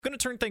Going to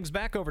turn things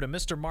back over to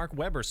Mr. Mark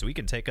Weber so he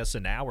can take us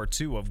an hour or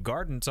two of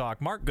garden talk.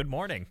 Mark, good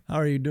morning. How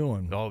are you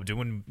doing? Oh,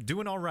 doing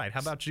all right. How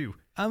about you?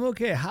 I'm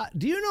okay.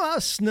 Do you know how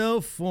snow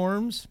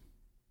forms?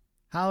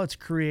 How it's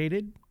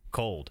created?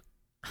 Cold.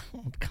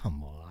 Oh,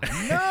 come on.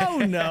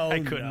 No. I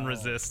couldn't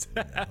resist.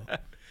 No.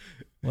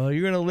 Well,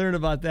 you're going to learn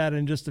about that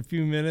in just a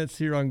few minutes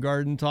here on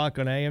Garden Talk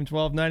on AM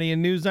 1290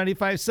 and News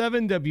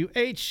 95.7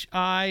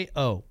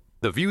 WHIO.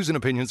 The views and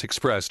opinions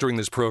expressed during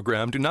this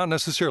program do not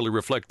necessarily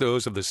reflect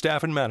those of the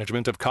staff and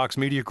management of Cox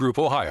Media Group,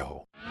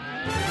 Ohio.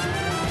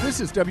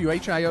 This is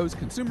WHIO's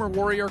consumer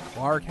warrior,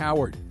 Clark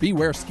Howard.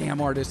 Beware scam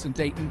artists in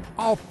Dayton.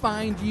 I'll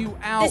find you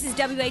out. This is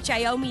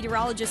WHIO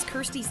meteorologist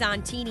Kirsty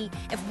Zontini.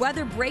 If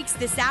weather breaks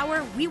this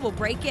hour, we will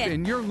break it.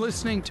 And you're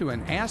listening to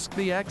an Ask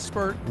the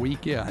Expert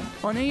weekend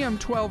on AM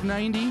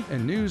 1290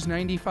 and News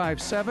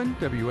 95.7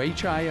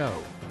 WHIO.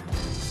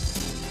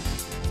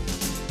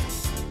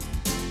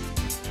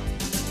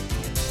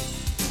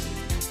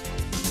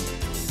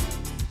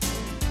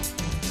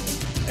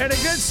 And a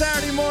good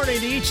Saturday morning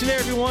to each and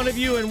every one of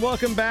you, and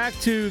welcome back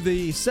to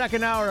the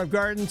second hour of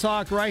Garden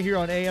Talk right here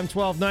on AM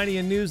 1290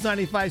 and News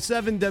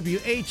 95.7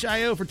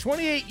 WHIO. For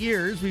 28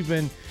 years, we've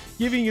been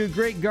giving you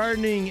great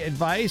gardening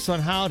advice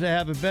on how to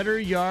have a better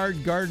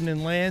yard, garden,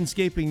 and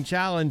landscaping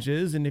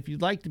challenges. And if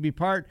you'd like to be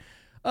part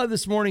of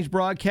this morning's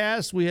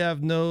broadcast, we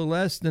have no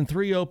less than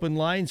 3 open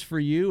lines for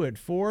you at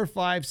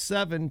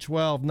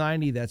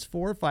 457-1290. That's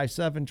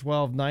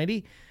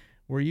 457-1290,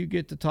 where you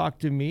get to talk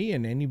to me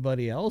and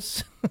anybody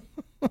else.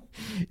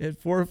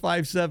 At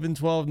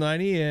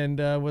 457-1290.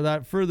 And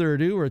without further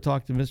ado, we're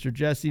talking to Mr.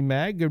 Jesse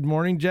Mag. Good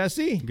morning,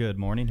 Jesse. Good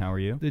morning. How are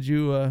you? Did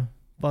you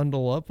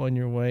bundle up on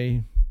your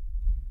way?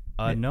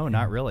 No,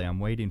 not really. I'm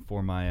waiting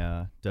for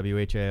my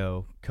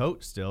WHIO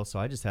coat still, so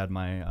I just had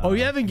my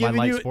you haven't given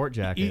my light sport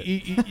jacket.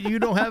 You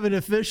don't have an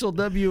official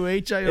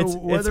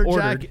WHIO weather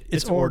jacket?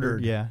 It's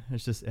ordered. Yeah,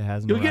 it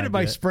hasn't. You'll get it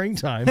by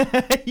springtime.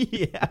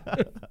 Yeah,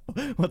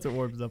 once it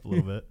warms up a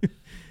little bit.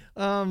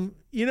 The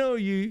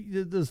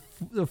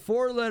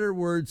 4-letter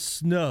word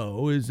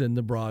snow is in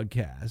the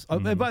broadcast.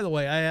 Mm-hmm. And by the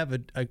way, I have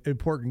an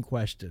important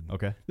question.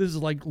 Okay. This is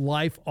like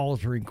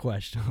life-altering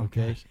question,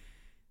 okay?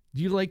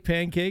 Do you like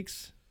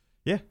pancakes?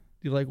 Yeah.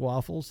 Do you like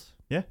waffles?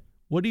 Yeah.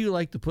 What do you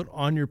like to put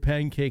on your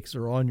pancakes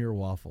or on your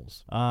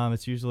waffles?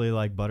 It's usually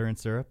like butter and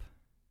syrup.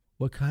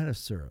 What kind of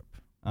syrup?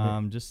 I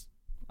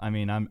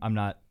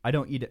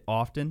don't eat it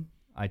often.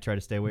 I try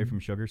to stay away from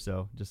sugar,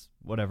 so just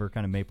whatever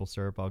kind of maple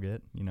syrup I'll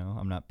get.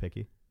 I'm not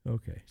picky.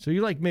 Okay. So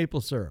you like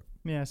maple syrup?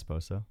 Yeah, I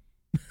suppose so.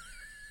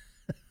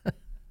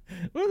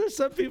 Well, there's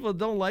some people that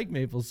don't like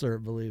maple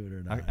syrup, believe it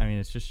or not. I mean,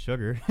 it's just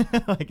sugar.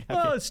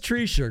 It's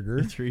tree sugar.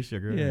 It's tree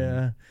sugar.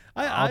 Yeah.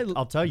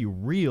 I'll tell you,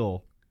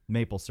 real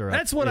maple syrup.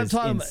 That's what I'm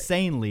talking about.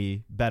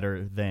 Insanely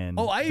better than.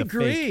 Oh, I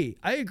agree.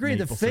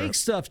 The fake syrup.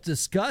 Stuff's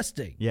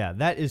disgusting. Yeah,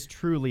 that is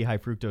truly high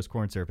fructose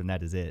corn syrup, and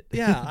that is it.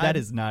 Yeah, that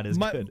is not as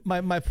good.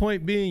 My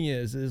point being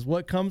is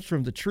what comes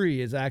from the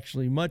tree is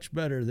actually much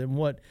better than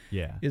what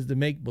is the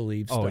make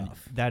believe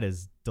stuff. That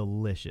is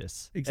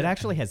delicious. Exactly. It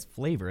actually has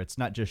flavor. It's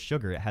not just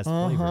sugar. It has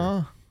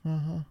flavor.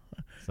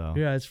 So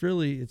yeah, it's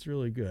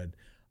really good.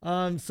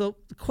 So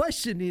the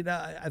question,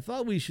 I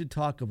thought we should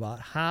talk about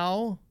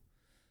how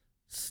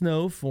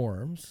snow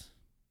forms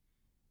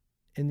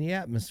in the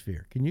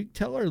atmosphere. Can you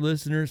tell our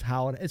listeners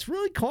how it's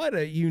really quite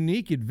a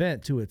unique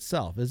event to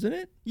itself, isn't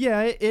it?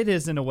 Yeah, it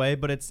is in a way,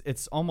 but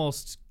it's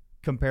almost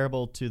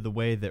comparable to the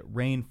way that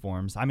rain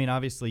forms. I mean,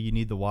 obviously you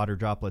need the water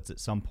droplets at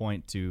some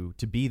point to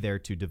be there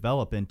to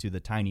develop into the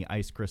tiny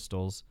ice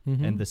crystals.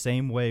 Mm-hmm. And the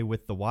same way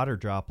with the water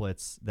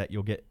droplets that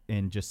you'll get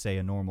in just say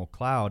a normal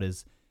cloud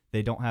is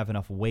they don't have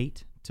enough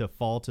weight to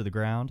fall to the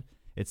ground.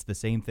 It's the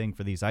same thing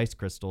for these ice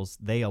crystals.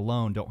 They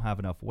alone don't have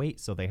enough weight,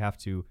 so they have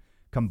to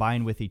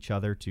combine with each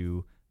other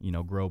to,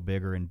 grow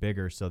bigger and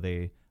bigger, so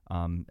they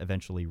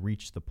eventually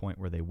reach the point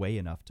where they weigh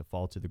enough to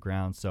fall to the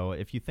ground. So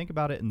if you think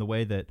about it in the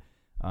way that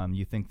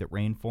you think that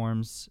rain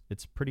forms,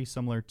 it's pretty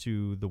similar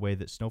to the way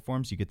that snow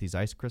forms. You get these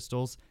ice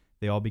crystals.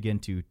 They all begin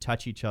to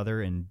touch each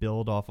other and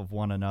build off of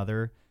one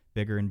another,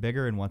 bigger and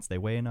bigger, and once they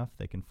weigh enough,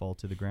 they can fall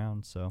to the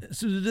ground. So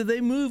do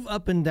they move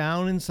up and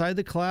down inside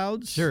the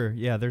clouds? Sure,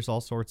 yeah, there's all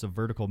sorts of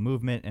vertical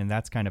movement, and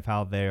that's kind of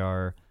how they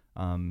are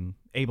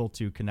able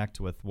to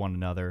connect with one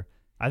another.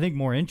 I think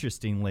more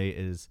interestingly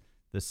is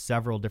the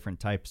several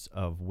different types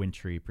of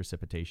wintry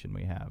precipitation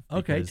we have.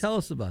 Okay, tell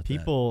us about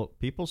that.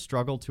 People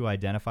struggle to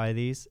identify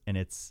these, and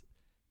it's,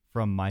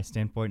 from my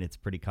standpoint, it's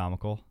pretty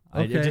comical.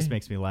 Okay. It just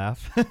makes me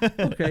laugh.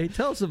 Okay,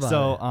 tell us about it.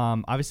 So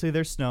obviously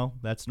there's snow.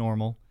 That's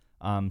normal.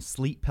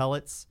 Sleet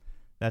pellets,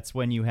 that's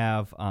when you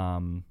have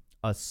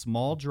a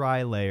small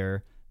dry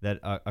layer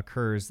that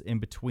occurs in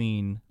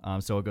between.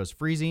 So it goes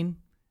freezing,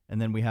 and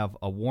then we have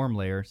a warm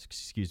layer.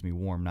 Excuse me,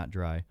 warm, not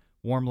dry.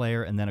 Warm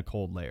layer, and then a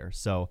cold layer.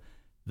 So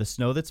the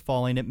snow that's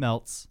falling, it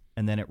melts,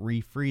 and then it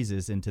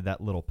refreezes into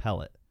that little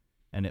pellet.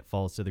 and it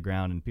falls to the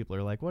ground, and people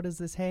are like, what is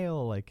this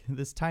hail? Like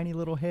this tiny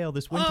little hail,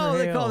 this winter hail. Oh,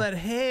 they call that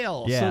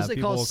hail. Yeah, so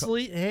they call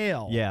sleet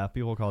hail. Yeah,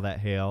 people call that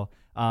hail.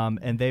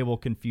 And they will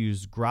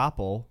confuse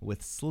graupel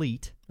with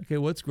sleet. Okay,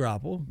 what's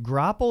graupel?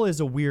 Graupel is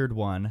a weird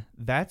one.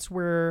 That's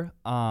where,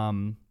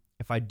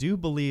 if I do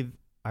believe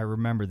I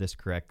remember this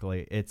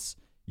correctly,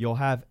 you'll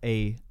have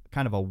a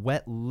kind of a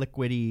wet,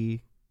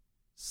 liquidy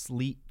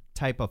sleet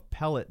type of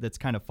pellet that's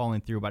kind of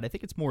falling through, but I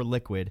think it's more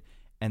liquid.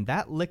 And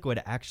that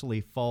liquid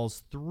actually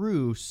falls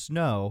through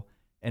snow,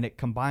 and it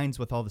combines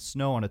with all the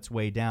snow on its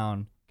way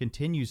down,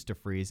 continues to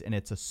freeze, and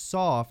it's a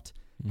soft,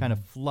 kind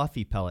of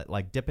fluffy pellet,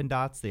 like Dippin'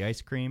 Dots, the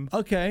ice cream.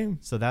 Okay.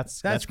 So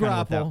that's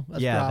graupel.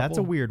 That's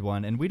a weird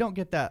one, and we don't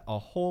get that a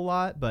whole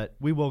lot, but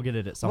we will get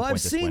it at some point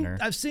this winter.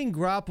 I've seen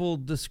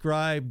graupel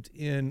described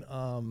in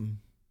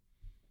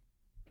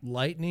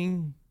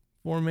lightning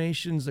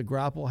formations. The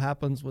graupel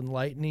happens when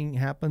lightning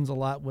happens a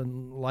lot,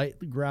 when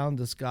ground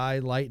to sky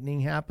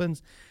lightning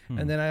happens.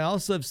 And then I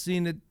also have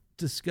seen it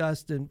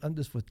discussed, and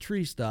just with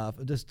tree stuff,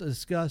 just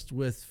discussed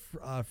with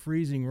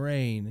freezing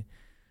rain,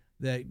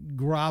 that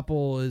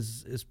graupel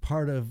is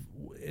part of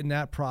in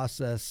that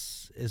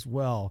process as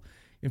well.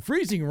 And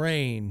freezing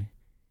rain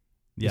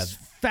is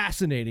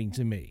fascinating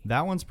to me.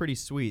 That one's pretty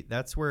sweet.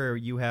 That's where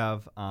you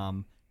have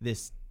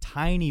this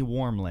tiny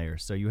warm layer.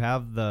 So you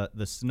have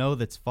the snow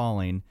that's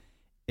falling.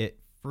 It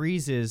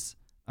freezes,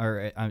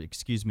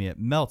 it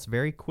melts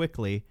very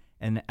quickly,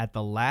 and at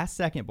the last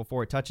second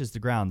before it touches the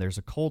ground, there's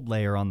a cold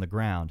layer on the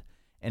ground,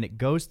 and it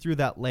goes through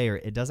that layer.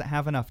 It doesn't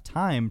have enough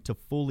time to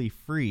fully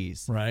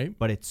freeze, right?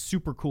 But it's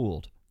super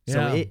cooled.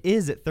 So it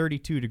is at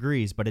 32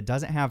 degrees, but it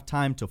doesn't have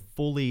time to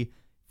fully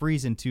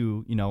freeze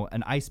into,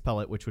 an ice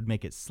pellet, which would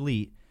make it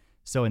sleet.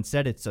 So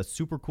instead, it's a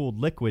super cooled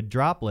liquid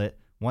droplet.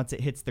 Once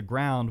it hits the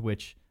ground,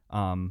 which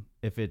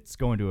if it's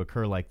going to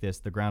occur like this,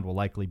 the ground will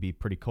likely be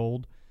pretty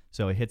cold.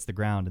 So it hits the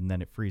ground, and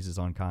then it freezes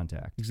on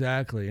contact.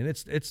 Exactly, and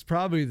it's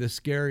probably the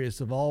scariest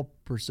of all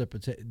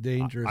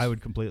dangerous. I would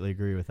completely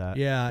agree with that.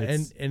 Yeah,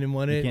 and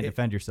when you can't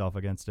defend yourself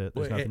against it.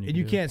 There's nothing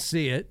you can't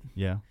see it.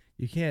 Yeah,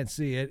 you can't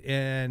see it,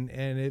 and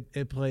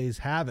it plays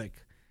havoc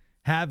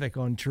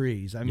on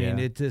trees. I mean,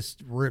 it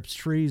just rips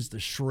trees to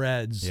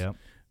shreds. Yep.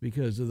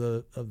 Because of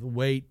the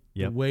weight,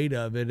 the weight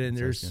of it, and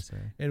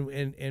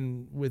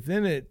and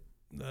within it.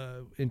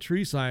 In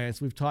tree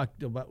science, we've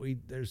talked about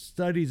there's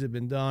studies have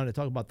been done to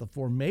talk about the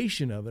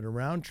formation of it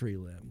around tree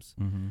limbs.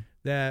 Mm-hmm.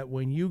 That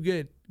when you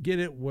get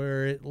it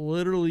where it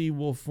literally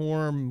will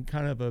form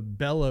kind of a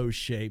bellow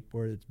shape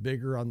where it's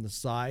bigger on the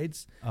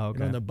sides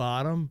and on the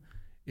bottom,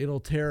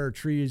 it'll tear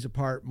trees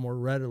apart more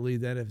readily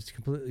than if it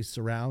completely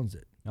surrounds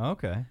it.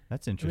 Okay,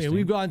 that's interesting. I mean,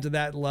 we've gone to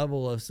that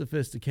level of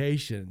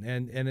sophistication,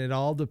 and it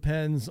all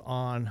depends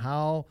on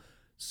how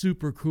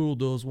super cool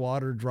those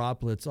water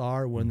droplets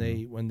are when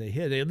they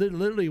hit. They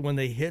literally, when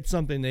they hit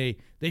something, they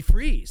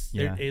freeze.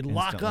 Yeah, they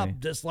lock up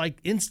just like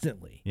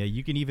instantly. Yeah,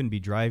 you can even be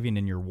driving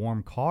in your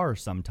warm car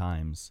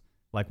sometimes,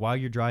 like while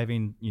you're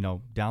driving,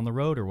 down the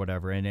road or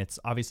whatever, and it's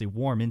obviously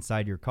warm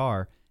inside your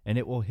car, and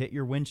it will hit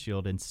your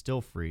windshield and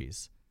still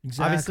freeze.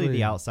 Exactly. Obviously,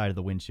 the outside of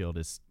the windshield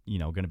is,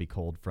 going to be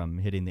cold from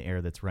hitting the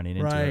air that's running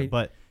into it.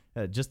 But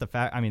just the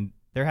fact,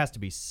 there has to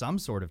be some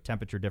sort of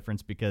temperature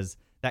difference, because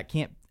I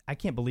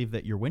can't believe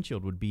that your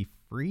windshield would be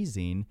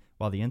freezing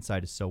while the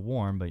inside is so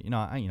warm. But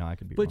I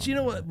could be wrong. But you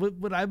know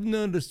what I've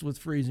noticed with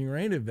freezing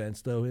rain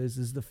events though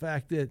is the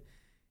fact that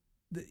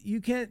you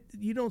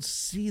don't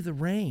see the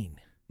rain.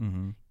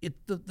 Mm-hmm.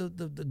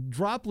 The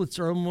droplets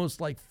are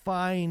almost like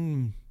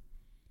fine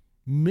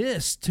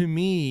mist to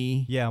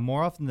me. Yeah,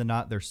 more often than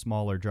not, they're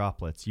smaller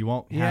droplets. You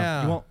won't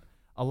have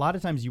a lot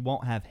of times you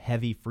won't have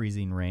heavy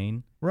freezing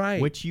rain,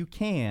 right? Which you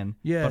can,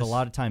 yes. But a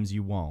lot of times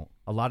you won't.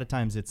 A lot of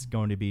times it's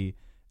going to be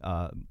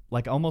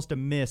like almost a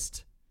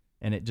mist,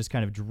 and it just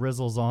kind of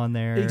drizzles on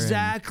there.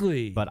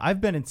 Exactly. But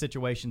I've been in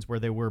situations where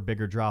there were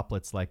bigger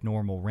droplets, like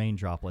normal rain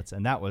droplets,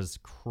 and that was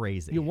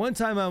crazy. Yeah, one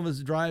time I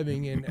was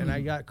driving, and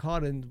I got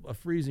caught in a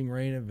freezing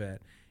rain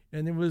event.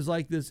 And there was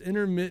like this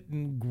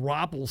intermittent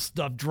graupel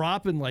stuff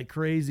dropping like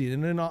crazy.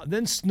 And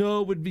then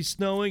snow would be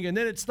snowing, and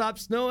then it stopped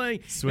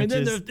snowing. And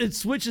then it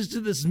switches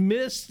to this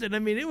mist. And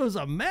it was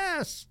a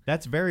mess.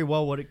 That's very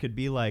well what it could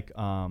be like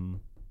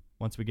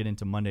once we get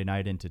into Monday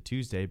night into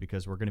Tuesday,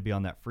 because we're going to be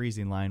on that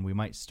freezing line. We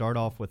might start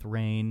off with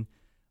rain.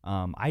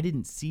 I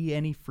didn't see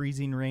any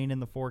freezing rain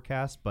in the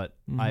forecast, but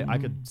I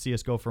could see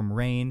us go from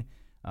rain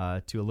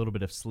to a little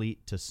bit of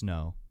sleet to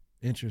snow.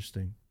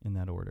 Interesting. In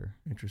that order.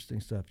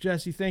 Interesting stuff.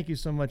 Jesse, thank you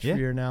so much for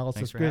your analysis.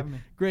 Thanks for having me.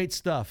 Great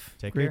stuff.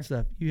 Great care.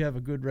 Stuff. You have a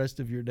good rest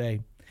of your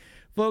day.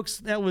 Folks,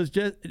 that was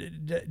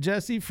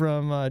Jesse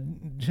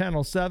from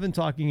Channel 7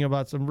 talking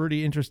about some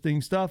really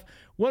interesting stuff.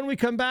 When we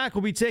come back,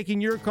 we'll be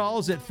taking your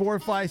calls at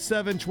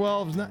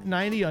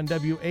 457-1290 on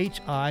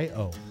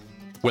WHIO.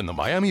 When the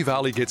Miami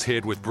Valley gets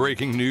hit with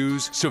breaking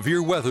news,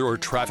 severe weather, or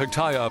traffic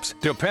tie-ups,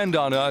 depend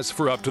on us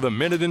for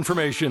up-to-the-minute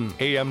information.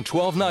 AM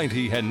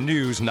 1290 and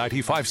News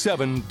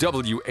 95.7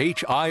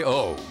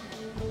 WHIO.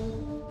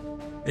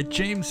 At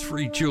James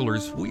Free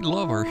Jewelers, we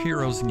love our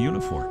heroes in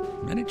uniform,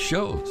 and it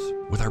shows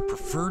with our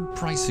preferred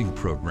pricing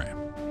program.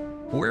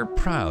 We're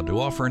proud to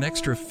offer an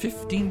extra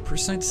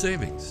 15%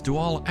 savings to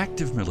all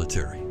active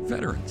military,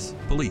 veterans,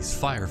 police,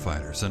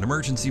 firefighters, and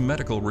emergency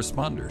medical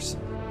responders.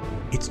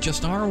 It's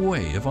just our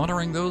way of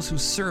honoring those who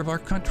serve our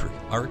country,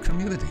 our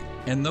community,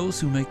 and those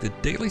who make the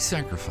daily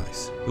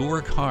sacrifice, who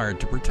work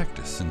hard to protect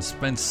us and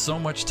spend so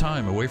much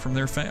time away from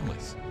their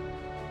families.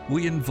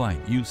 We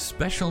invite you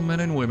special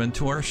men and women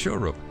to our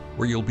showroom,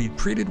 where you'll be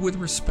treated with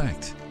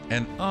respect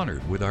and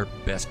honored with our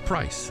best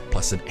price,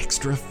 plus an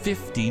extra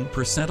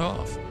 15%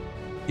 off.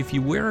 If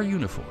you wear a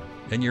uniform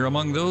and you're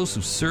among those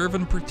who serve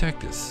and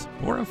protect us,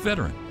 or a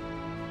veteran,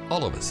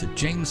 all of us at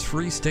James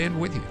Free stand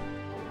with you.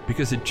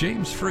 Because at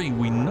James Free,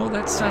 we know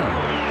that sound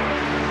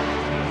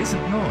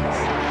isn't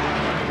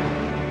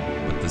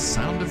noise, but the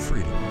sound of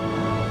freedom.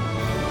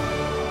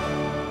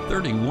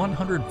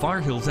 3100 Far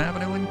Hills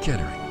Avenue in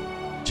Kettering.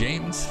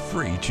 James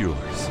Free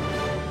Jewelers.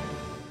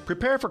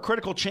 Prepare for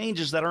critical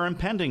changes that are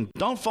impending.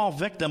 Don't fall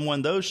victim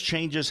when those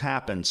changes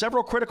happen.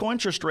 Several critical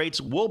interest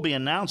rates will be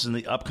announced in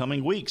the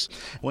upcoming weeks.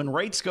 When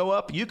rates go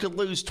up, you could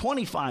lose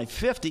 $25,000,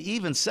 $50,000,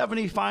 even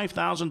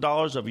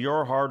 $75,000 of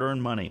your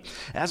hard-earned money.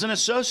 As an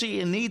associate,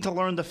 you need to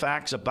learn the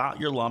facts about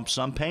your lump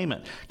sum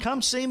payment.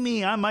 Come see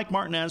me. I'm Mike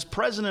Martinez,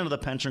 president of the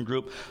Pension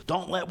Group.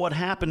 Don't let what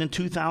happened in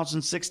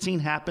 2016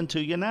 happen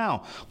to you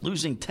now,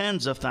 losing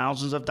tens of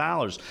thousands of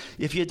dollars.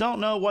 If you don't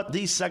know what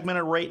these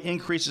segmented rate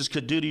increases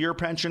could do to your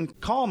pension,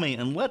 call me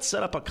and let's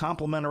set up a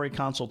complimentary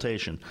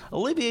consultation.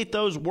 Alleviate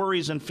those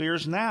worries and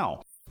fears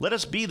now. Let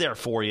us be there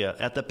for you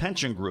at the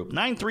Pension Group,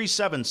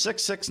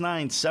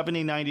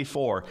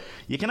 937-669-7094.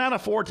 You cannot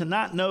afford to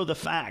not know the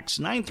facts,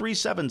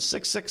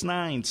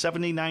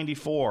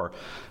 937-669-7094.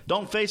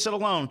 Don't face it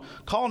alone.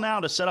 Call now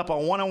to set up a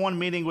one-on-one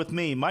meeting with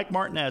me, Mike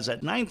Martinez,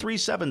 at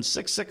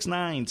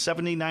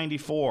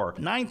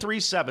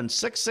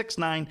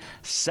 937-669-7094,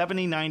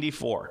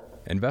 937-669-7094.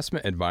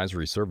 Investment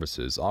advisory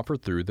services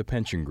offered through the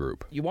Pension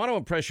Group. You want to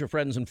impress your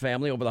friends and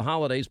family over the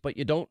holidays, but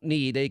you don't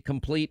need a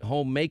complete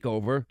home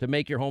makeover to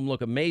make your home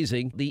look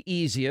amazing. The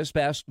easiest,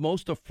 best,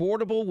 most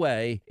affordable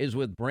way is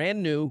with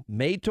brand new,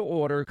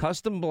 made-to-order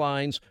custom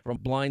blinds from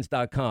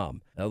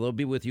Blinds.com. Now, they'll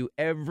be with you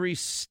every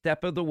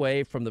step of the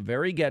way from the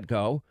very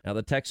get-go. Now,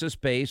 the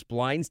Texas-based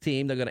Blinds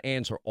team, they're going to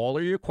answer all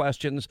of your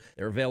questions.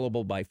 They're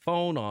available by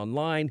phone,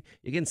 online.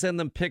 You can send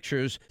them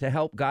pictures to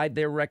help guide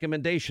their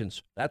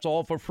recommendations. That's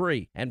all for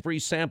free. And free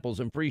samples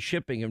and free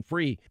shipping and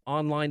free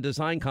online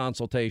design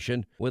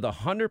consultation with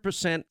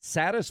 100%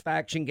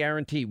 satisfaction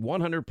guarantee,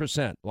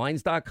 100%.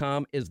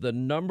 Blinds.com is the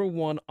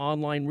 #1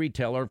 online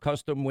retailer of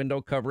custom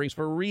window coverings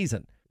for a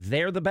reason.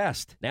 They're the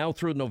best. Now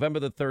through November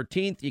the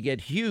 13th, you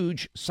get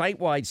huge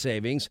site-wide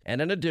savings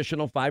and an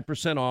additional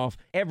 5% off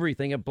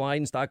everything at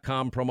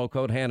Blinds.com, promo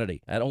code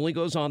Hannity. That only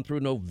goes on through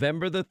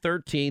November the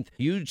 13th.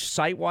 Huge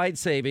site-wide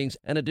savings,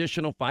 an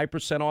additional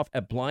 5% off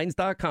at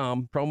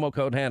Blinds.com, promo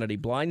code Hannity.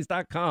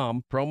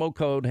 Blinds.com, promo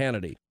code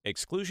Hannity.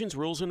 Exclusions,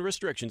 rules, and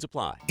restrictions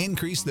apply.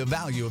 Increase the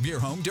value of your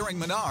home during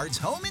Menards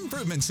Home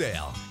Improvement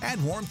Sale.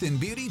 Add warmth and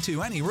beauty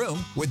to any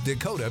room with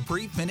Dakota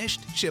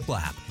Pre-Finished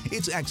Shiplap.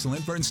 It's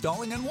excellent for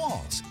installing on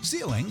walls,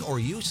 ceiling, or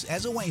use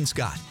as a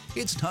wainscot.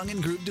 Its tongue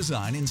and groove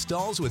design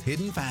installs with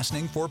hidden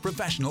fastening for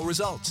professional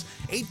results.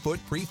 8-foot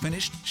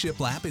pre-finished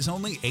shiplap is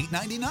only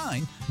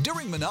 $8.99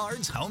 during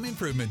Menards Home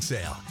Improvement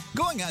Sale.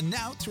 Going on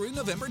now through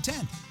November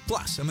 10th.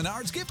 Plus, a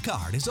Menards gift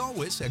card is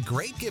always a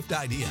great gift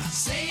idea.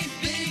 Save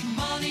big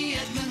money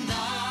at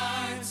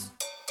Menards.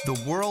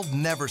 The world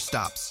never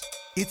stops.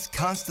 It's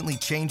constantly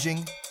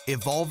changing,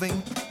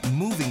 evolving,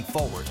 moving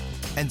forward.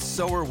 And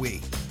so are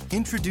we.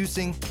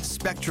 Introducing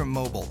Spectrum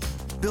Mobile.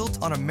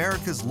 Built on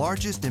America's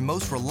largest and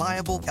most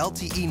reliable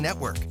LTE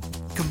network,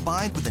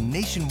 combined with a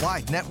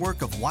nationwide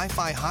network of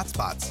Wi-Fi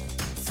hotspots,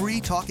 free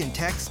talk and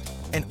text,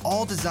 and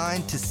all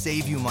designed to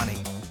save you money.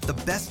 The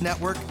best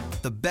network,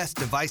 the best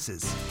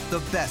devices, the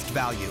best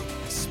value.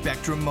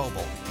 Spectrum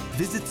Mobile.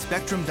 Visit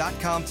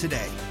spectrum.com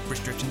today.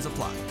 Restrictions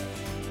apply.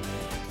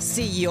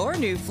 See your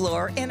new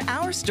floor in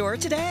our store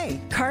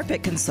today.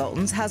 Carpet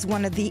Consultants has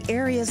one of the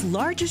area's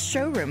largest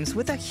showrooms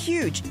with a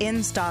huge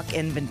in-stock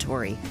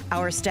inventory.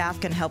 Our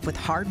staff can help with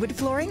hardwood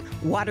flooring,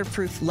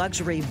 waterproof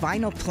luxury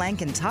vinyl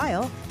plank and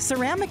tile,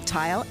 ceramic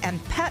tile,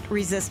 and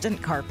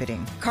pet-resistant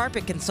carpeting.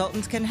 Carpet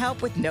Consultants can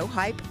help with no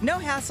hype, no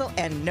hassle,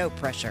 and no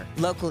pressure.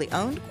 Locally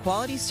owned,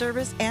 quality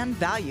service, and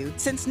value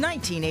since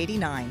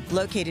 1989.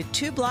 Located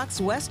 2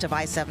 blocks west of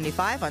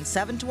I-75 on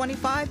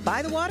 725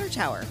 by the Water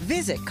Tower.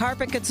 Visit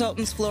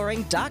carpetconsultantsflooring.com.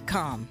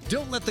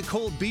 Don't let the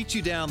cold beat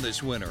you down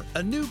this winter.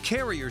 A new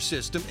carrier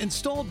system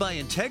installed by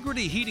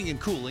Integrity Heating and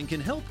Cooling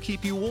can help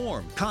keep you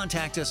warm.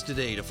 Contact us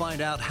today to find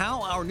out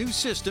how our new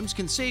systems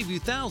can save you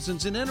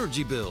thousands in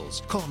energy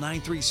bills. Call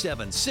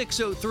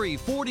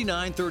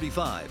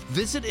 937-603-4935.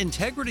 Visit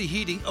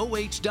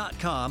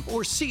integrityheatingoh.com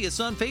or see us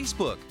on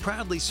Facebook.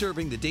 Proudly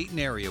serving the Dayton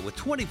area with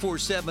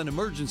 24/7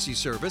 emergency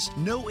service,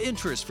 no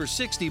interest for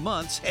 60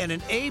 months, and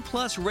an A+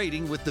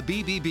 rating with the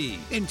BBB.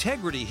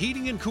 Integrity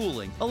Heating and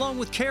Cooling, along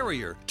with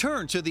Carrier.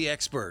 Turn to the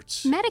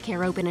experts.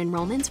 Medicare open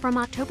enrollment's from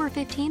October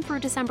 15th through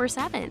December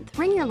 7th.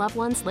 Bring your loved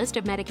one's list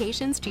of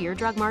medications to your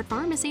Drug Mart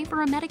pharmacy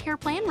for a Medicare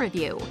plan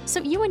review,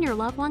 so you and your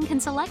loved one can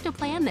select a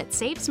plan that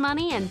saves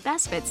money and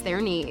best fits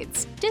their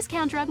needs.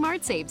 Discount Drug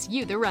Mart saves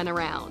you the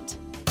runaround.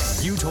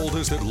 You told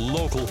us that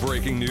local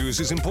breaking news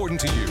is important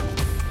to you.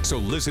 So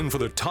listen for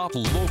the top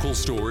local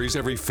stories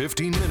every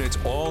 15 minutes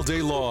all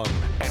day long.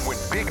 And when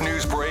big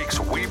news breaks,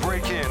 we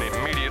break in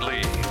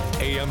immediately.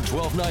 AM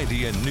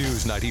 1290 and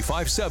News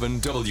 95.7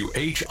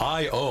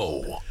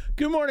 WHIO.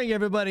 Good morning,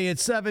 everybody.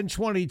 It's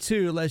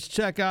 7:22. Let's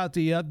check out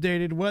the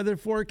updated weather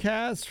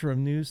forecast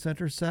from News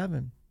Center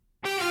 7.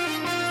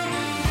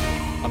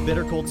 A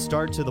bitter cold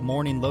start to the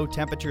morning. Low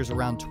temperatures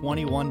around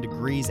 21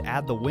 degrees.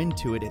 Add the wind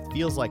to it. It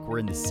feels like we're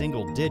in the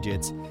single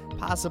digits.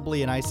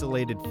 Possibly an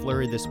isolated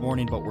flurry this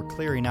morning, but we're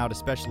clearing out,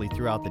 especially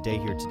throughout the day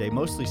here today.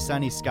 Mostly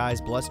sunny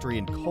skies, blustery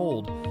and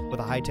cold with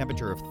a high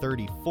temperature of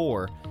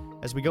 34.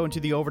 As we go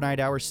into the overnight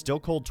hours, still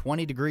cold,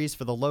 20 degrees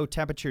for the low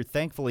temperature.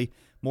 Thankfully,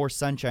 more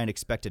sunshine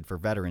expected for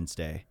Veterans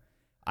Day.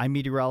 I'm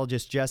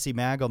meteorologist Jesse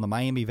Mag on the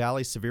Miami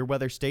Valley Severe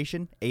Weather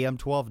Station, AM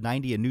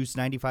 1290 and News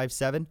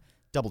 95.7.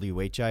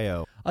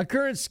 WHIO. A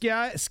current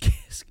scan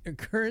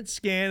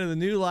of the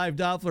new live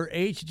Doppler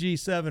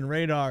HG7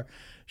 radar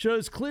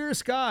shows clear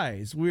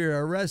skies.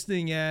 We're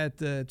resting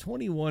at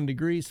 21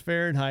 degrees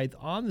Fahrenheit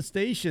on the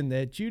station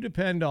that you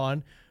depend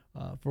on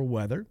for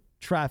weather,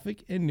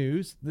 traffic, and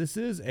news. This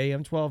is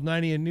AM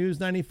 1290 and News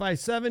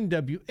 95.7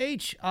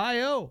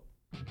 WHIO.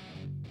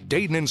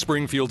 Dayton and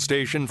Springfield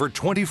station for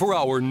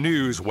 24-hour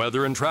news,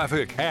 weather, and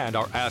traffic, and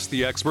our Ask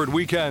the Expert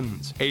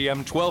weekends.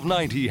 AM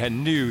 1290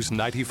 and News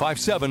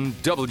 95.7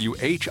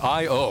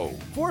 WHIO.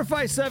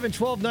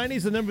 457-1290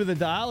 is the number of the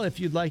dial if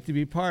you'd like to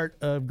be part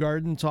of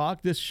Garden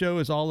Talk. This show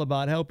is all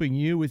about helping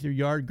you with your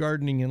yard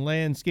gardening and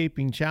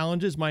landscaping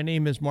challenges. My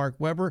name is Mark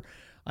Weber.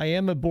 I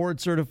am a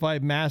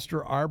board-certified master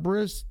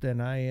arborist,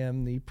 and I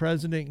am the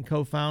president and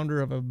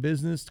co-founder of a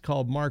business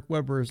called Mark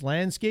Weber's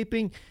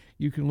Landscaping.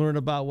 You can learn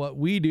about what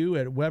we do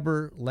at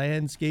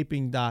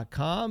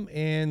weberlandscaping.com.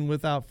 And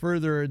without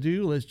further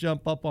ado, let's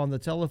jump up on the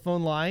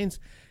telephone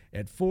lines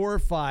at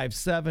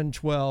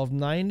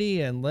 457-1290,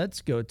 and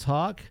let's go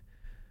talk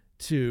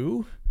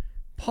to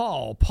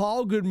Paul.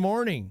 Paul, good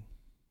morning.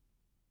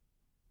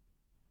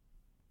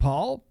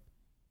 Paul?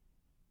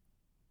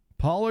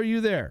 Paul, are you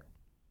there?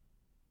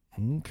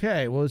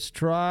 Okay, well, let's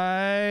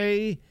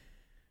try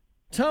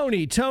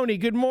Tony. Tony,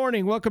 good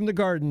morning. Welcome to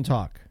Garden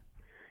Talk.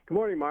 Good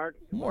morning, Mark.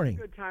 Good morning.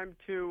 Good time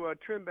to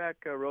trim back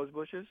rose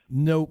bushes?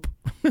 Nope.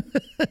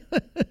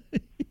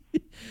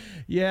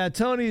 Yeah,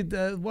 Tony,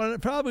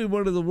 probably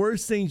one of the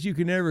worst things you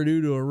can ever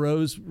do to a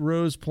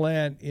rose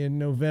plant in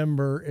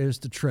November is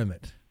to trim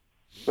it.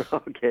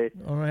 Okay.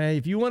 All right.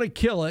 If you want to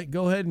kill it,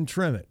 go ahead and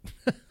trim it.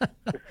 I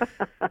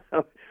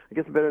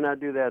guess I better not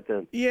do that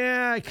then.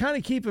 Yeah, kind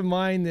of keep in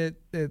mind that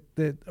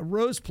a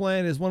rose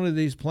plant is one of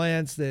these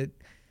plants that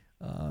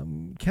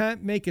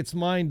can't make its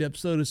mind up,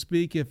 so to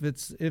speak, if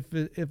it's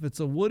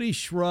a woody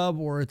shrub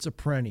or it's a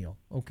perennial.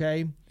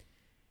 Okay,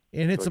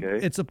 and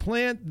it's a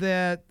plant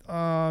that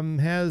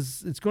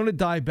it's going to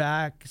die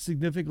back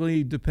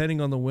significantly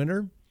depending on the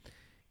winter,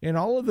 and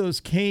all of those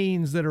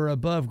canes that are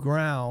above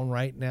ground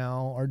right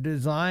now are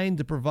designed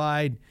to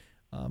provide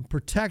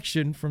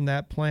protection from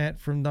that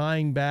plant from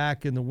dying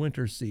back in the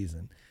winter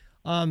season.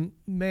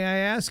 May I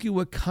ask you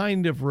what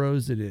kind of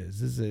rose it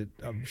is? Is it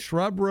a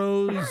shrub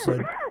rose,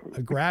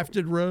 a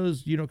grafted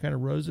rose? You know what kind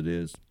of rose it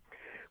is?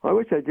 Well, I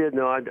wish I did.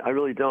 No, I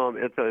really don't.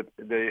 It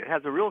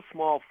has a real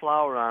small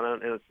flower on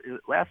it, and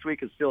last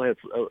week it still has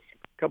a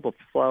couple of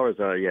flowers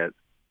on it yet.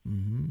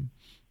 Mm-hmm.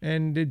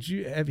 And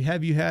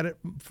have you had it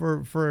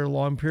for a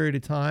long period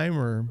of time,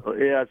 or?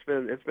 Yeah,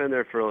 it's been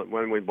there for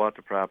when we bought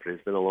the property.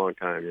 It's been a long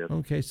time. Yeah.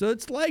 Okay, so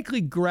it's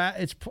likely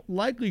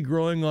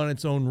growing on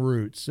its own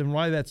roots, and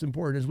why that's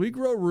important is we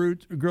grow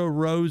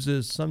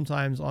roses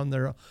sometimes on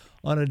a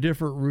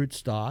different root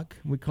stock.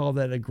 We call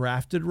that a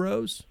grafted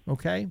rose.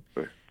 Okay.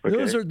 Okay.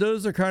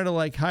 Those are kind of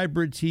like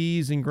hybrid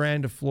teas and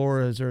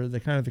grandifloras, or the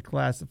kind of the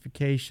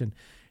classification.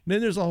 And then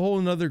there's a whole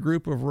another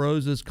group of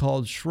roses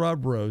called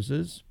shrub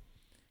roses.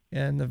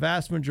 And the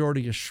vast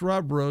majority of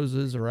shrub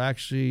roses are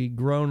actually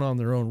grown on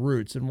their own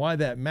roots. And why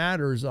that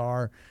matters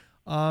are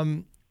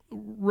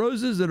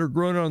roses that are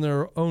grown on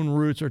their own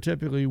roots are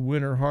typically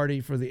winter hardy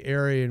for the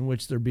area in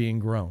which they're being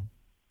grown.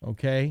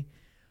 Okay?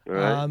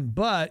 Right.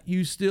 But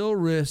you still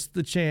risk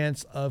the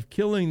chance of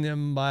killing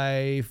them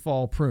by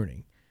fall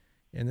pruning.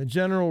 And the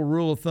general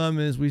rule of thumb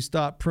is we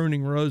stop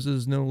pruning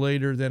roses no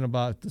later than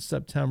about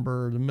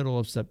the middle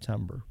of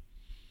September.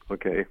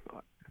 Okay.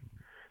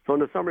 So in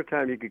the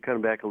summertime, you could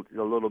cut back a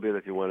little bit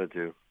if you wanted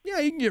to. Yeah,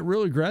 you can get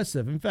real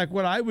aggressive. In fact,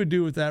 what I would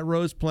do with that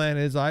rose plant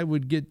is I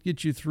would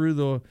get you through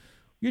the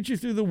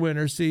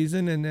winter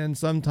season, and then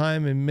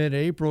sometime in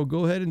mid-April,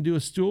 go ahead and do a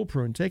stool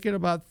prune. Take it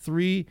about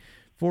 3-4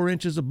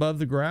 inches above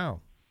the ground.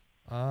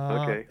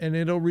 Okay. And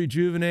it'll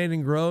rejuvenate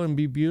and grow and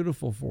be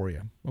beautiful for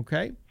you.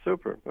 Okay?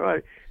 Super. All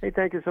right. Hey,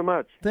 thank you so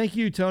much. Thank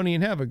you, Tony,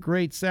 and have a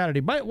great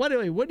Saturday. By the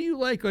way, what do you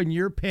like on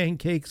your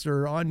pancakes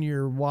or on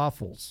your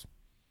waffles?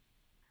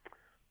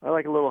 I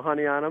like a little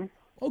honey on them.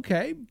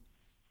 Okay.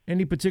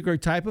 Any particular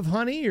type of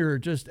honey, or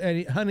just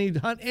any honey?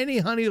 Any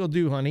honey will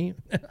do, honey.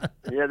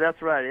 Yeah,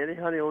 that's right. Any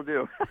honey will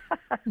do.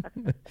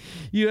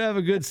 You have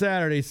a good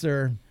Saturday,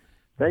 sir.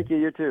 Thank you.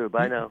 You too.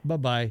 Bye now.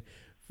 Bye-bye.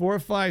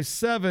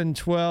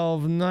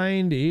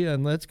 457-1290,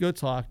 and let's go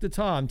talk to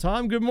Tom.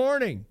 Tom, good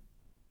morning.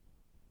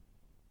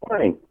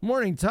 Morning.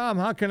 Morning, Tom.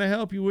 How can I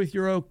help you with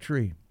your oak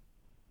tree?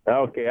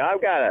 Okay,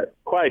 I've got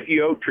quite a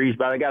few oak trees,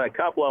 but I got a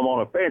couple of them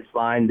on a fence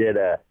line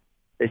that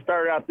they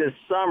started out this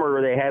summer.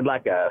 They had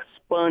like a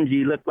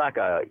spongy, looked like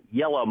a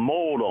yellow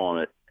mold on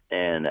it,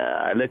 and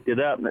I looked it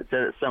up, and it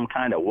said it's some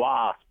kind of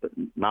wasp, but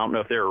I don't know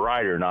if they were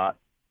right or not.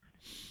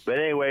 But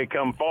anyway,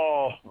 come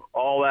fall,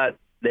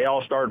 they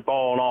all started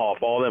falling off,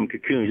 all them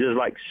cocoons, just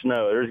like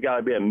snow. There's got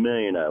to be a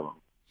million of them.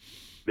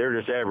 They're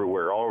just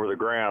everywhere, all over the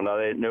ground.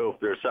 I didn't know if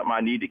there's something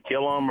I need to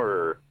kill them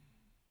or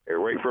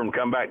wait for them to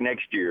come back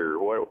next year.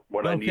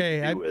 What I need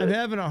to do with I'm it.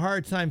 having a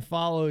hard time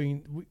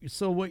following.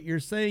 So what you're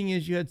saying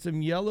is you had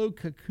some yellow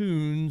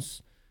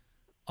cocoons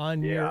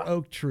on your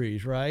oak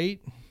trees,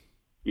 right?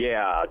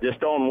 Yeah,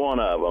 just on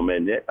one of them.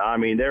 And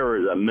there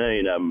was a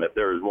million of them if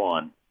there was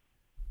one.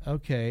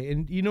 Okay,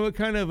 and you know what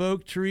kind of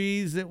oak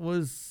trees it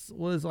was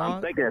on?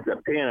 I'm thinking it's a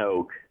pin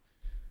oak.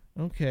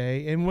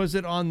 Okay, and was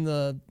it on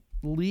the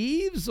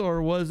leaves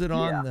or was it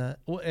on the?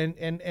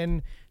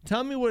 And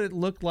tell me what it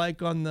looked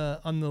like on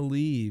the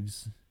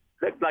leaves.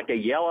 Looked like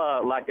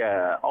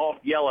off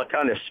yellow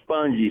kind of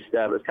spongy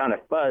stuff. It's kind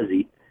of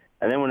fuzzy,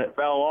 and then when it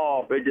fell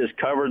off, it just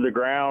covered the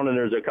ground. And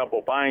there's a couple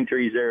pine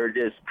trees there, it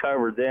just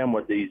covered them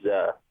with these.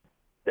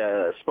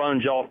 The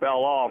sponge all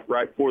fell off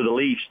right before the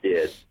leaves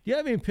did. Do you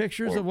have any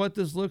pictures of what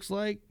this looks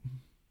like?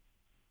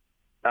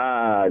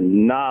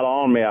 Not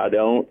on me, I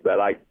don't. But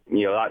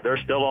they're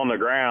still on the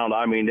ground.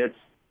 I mean,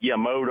 you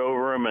mowed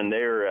over them, and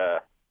they're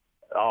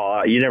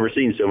you never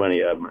seen so many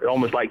of them. It's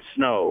almost like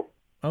snow.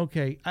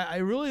 Okay, I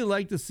really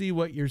like to see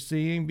what you're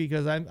seeing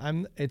because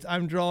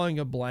I'm drawing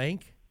a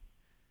blank.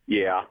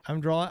 Yeah. I'm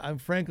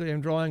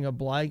drawing a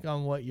blank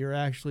on what you're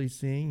actually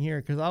seeing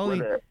here because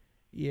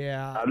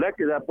Yeah. I looked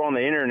it up on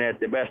the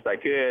internet the best I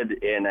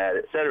could, and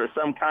it said it was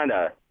some kind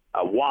of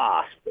a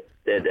wasp.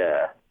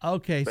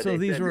 Okay, so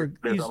there's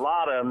a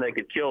lot of them that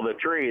could kill the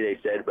tree, they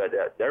said, but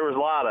there was a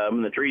lot of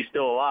them. The tree's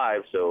still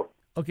alive, so.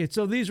 Okay,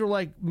 so these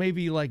were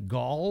maybe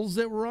galls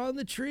that were on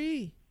the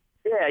tree?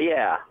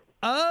 Yeah.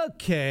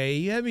 Okay,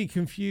 you had me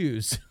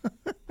confused.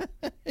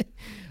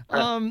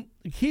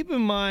 Keep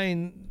in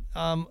mind,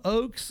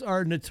 oaks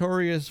are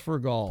notorious for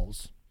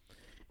galls.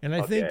 And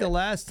I think the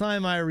last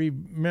time I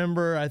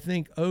remember, I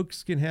think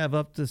oaks can have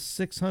up to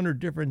 600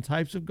 different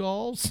types of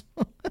galls.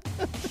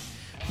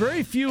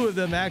 Very few of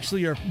them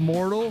actually are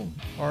mortal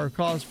or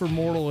cause for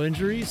mortal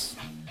injuries.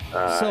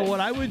 So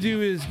what I would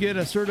do is get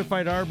a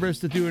certified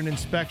arborist to do an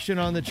inspection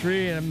on the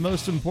tree and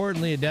most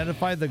importantly,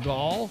 identify the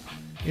gall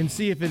and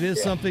see if it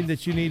is something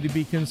that you need to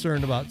be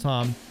concerned about,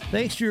 Tom.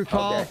 Thanks for your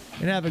call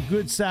and have a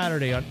good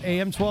Saturday on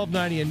AM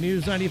 1290 and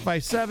News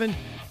 95.7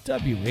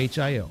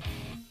 WHIO.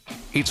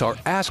 It's our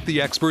Ask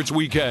the Experts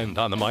weekend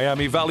on the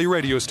Miami Valley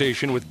radio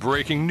station with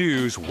breaking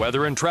news,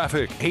 weather, and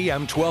traffic.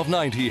 AM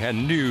 1290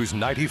 and News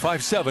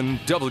 95.7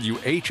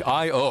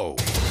 WHIO.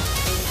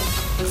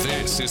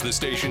 This is the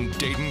station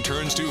Dayton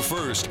turns to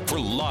first for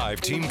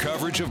live team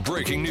coverage of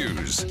breaking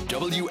news.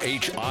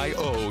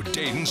 WHIO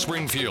Dayton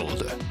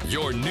Springfield.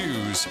 Your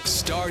news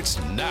starts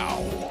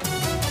now.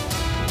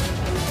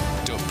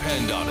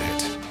 Depend on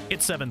it.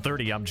 It's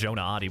 7:30. I'm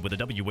Jonah Adi with a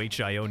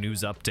WHIO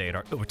news update.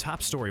 Our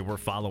top story we're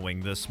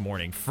following this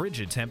morning,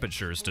 frigid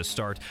temperatures to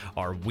start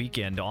our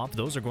weekend off.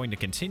 Those are going to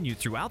continue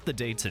throughout the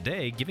day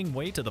today, giving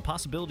way to the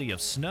possibility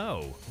of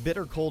snow.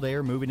 Bitter cold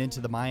air moving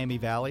into the Miami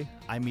Valley.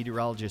 I'm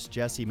meteorologist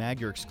Jesse Mag.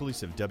 Your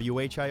exclusive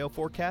WHIO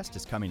forecast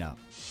is coming up.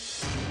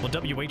 Well,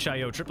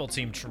 WHIO Triple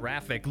Team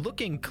traffic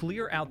looking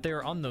clear out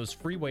there on those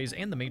freeways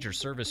and the major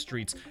service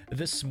streets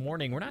this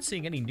morning. We're not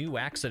seeing any new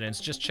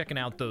accidents, just checking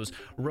out those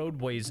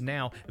roadways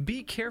now.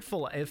 Be careful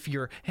if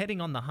you're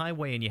heading on the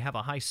highway and you have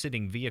a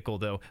high-sitting vehicle,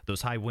 though.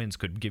 Those high winds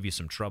could give you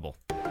some trouble.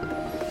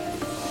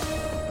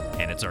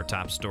 And it's our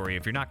top story.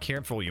 If you're not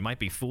careful, you might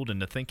be fooled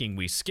into thinking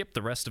we skipped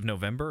the rest of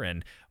November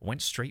and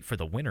went straight for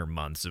the winter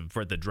months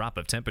for the drop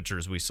of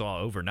temperatures we saw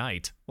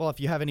overnight. Well, if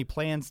you have any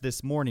plans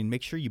this morning,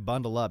 make sure you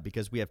bundle up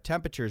because we have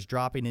temperatures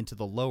dropping into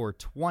the lower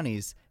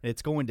 20s, and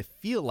it's going to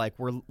feel like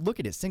we're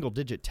looking at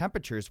single-digit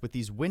temperatures with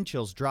these wind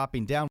chills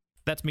dropping down.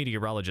 That's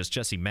meteorologist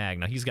Jesse Mag.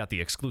 Now, he's got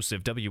the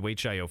exclusive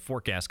WHIO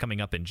forecast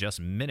coming up in just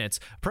minutes.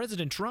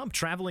 President Trump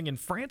traveling in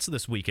France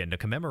this weekend to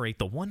commemorate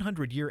the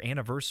 100-year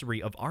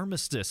anniversary of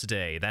Armistice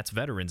Day. That's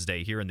Veterans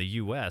Day here in the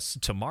U.S.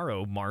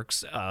 Tomorrow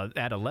marks,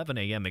 at 11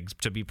 a.m.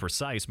 to be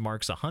precise,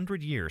 marks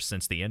 100 years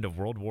since the end of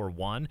World War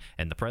I,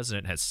 and the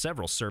president has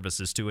several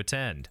services to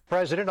attend.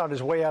 President on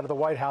his way out of the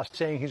White House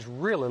saying he's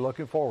really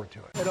looking forward to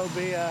it. It'll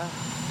be a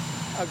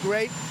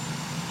great,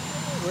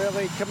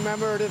 really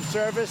commemorative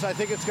service. I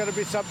think it's going to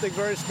be something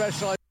very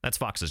special. That's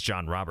Fox's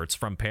John Roberts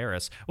from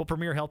Paris. Well,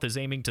 Premier Health is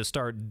aiming to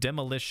start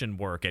demolition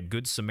work at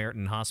Good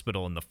Samaritan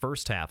Hospital in the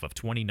first half of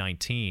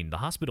 2019. The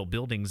hospital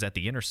buildings at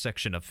the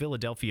intersection of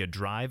Philadelphia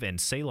Drive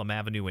and Salem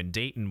Avenue in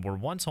Dayton were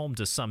once home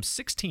to some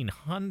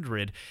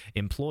 1,600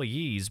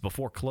 employees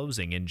before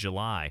closing in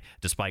July.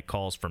 Despite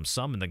calls from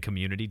some in the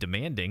community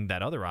demanding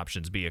that other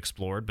options be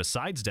explored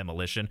besides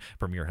demolition,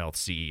 Premier Health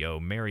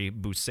CEO Mary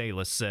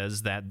Busalis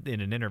says that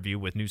in an interview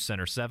with News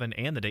Center 7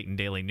 and the Dayton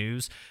Daily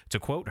News, to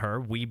quote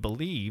her, "We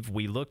believe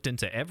we looked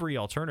into every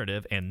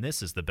alternative, and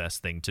this is the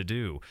best thing to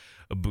do."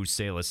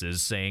 Busalis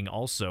is saying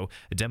also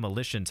a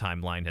demolition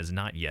timeline has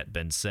not yet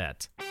been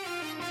set.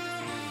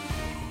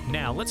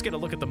 Now, let's get a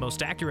look at the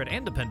most accurate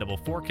and dependable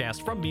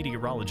forecast from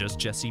meteorologist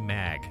Jesse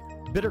Mag.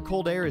 Bitter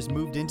cold air has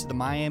moved into the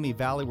Miami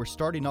Valley. We're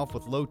starting off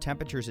with low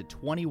temperatures at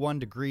 21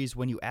 degrees.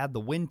 When you add the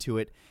wind to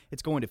it,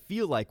 it's going to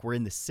feel like we're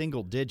in the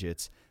single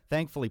digits.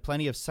 Thankfully,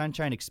 plenty of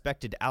sunshine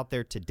expected out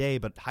there today,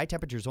 but high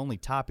temperatures only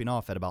topping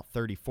off at about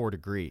 34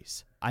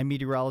 degrees. I'm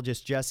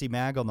meteorologist Jesse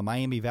Mag on the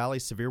Miami Valley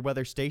Severe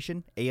Weather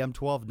Station, AM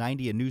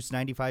 1290 and News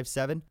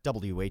 95.7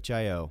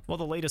 WHIO. Well,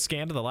 the latest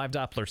scan of the Live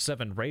Doppler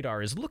 7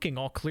 radar is looking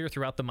all clear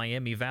throughout the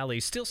Miami Valley.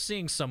 Still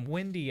seeing some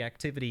windy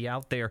activity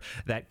out there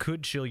that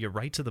could chill you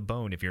right to the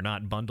bone if you're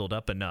not bundled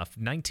up enough.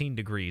 19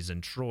 degrees in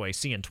Troy,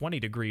 seeing 20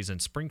 degrees in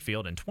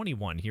Springfield, and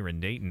 21 here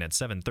in Dayton at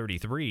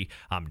 7:33.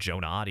 I'm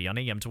Jonah Oddie on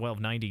AM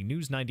 1290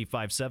 News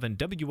 95.7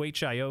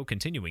 WHIO.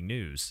 Continuing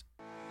news.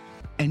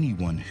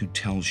 Anyone who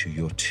tells you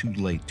you're too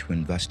late to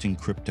invest in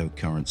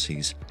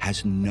cryptocurrencies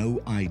has no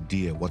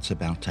idea what's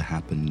about to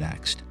happen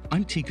next.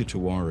 I'm Tika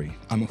Tiwari.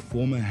 I'm a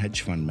former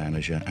hedge fund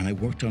manager, and I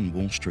worked on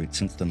Wall Street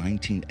since the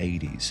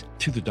 1980s.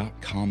 Through the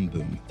dot-com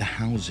boom, the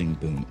housing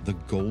boom, the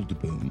gold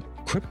boom,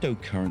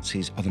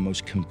 cryptocurrencies are the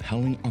most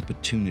compelling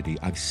opportunity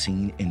I've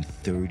seen in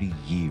 30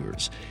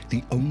 years.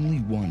 The only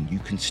one you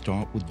can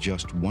start with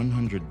just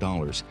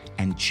 $100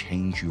 and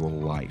change your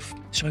life.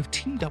 So I've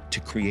teamed up to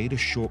create a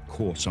short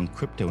course on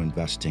crypto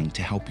investing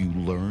to help you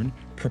learn,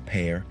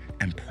 prepare,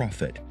 and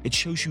profit. It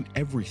shows you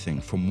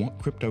everything from what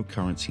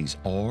cryptocurrencies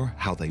are,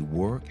 how they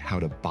work, how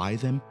to buy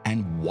them,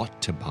 and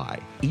what to buy.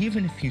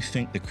 Even if you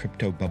think the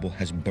crypto bubble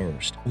has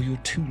burst, or you're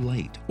too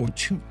late, or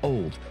too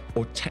old,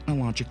 or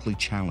technologically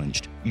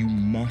challenged, you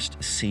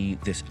must see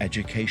this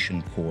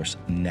education course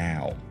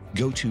now.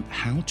 Go to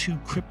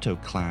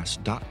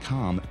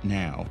howtocryptoclass.com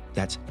now.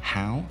 That's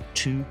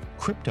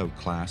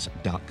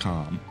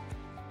howtocryptoclass.com.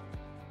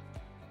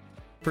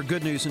 For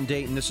Good News in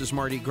Dayton, this is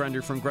Marty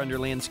Grunder from Grunder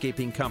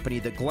Landscaping Company.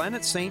 The Glen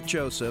at St.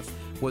 Joseph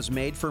was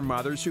made for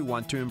mothers who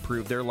want to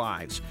improve their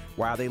lives.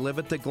 While they live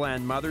at the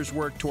Glen, mothers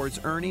work towards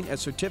earning a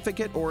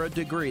certificate or a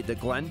degree. The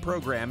Glen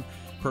program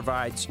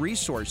provides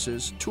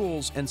resources,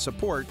 tools, and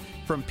support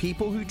from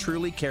people who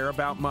truly care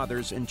about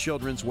mothers and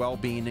children's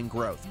well-being and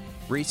growth.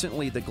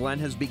 Recently, the Glen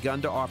has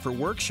begun to offer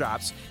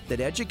workshops that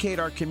educate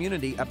our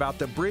community about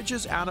the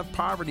Bridges Out of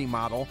Poverty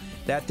model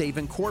that they've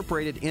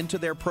incorporated into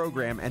their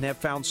program and have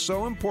found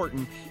so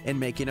important in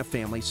making a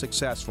family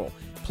successful.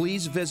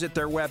 Please visit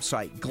their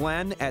website,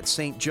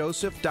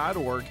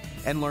 glen@stjoseph.org,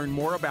 and learn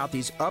more about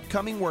these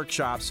upcoming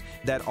workshops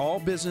that all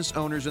business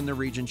owners in the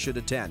region should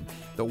attend.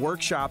 The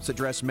workshops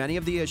address many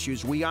of the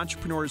issues we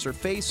entrepreneurs are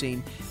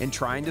facing in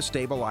trying to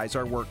stabilize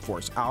our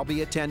workforce. I'll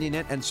be attending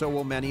it, and so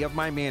will many of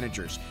my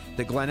managers.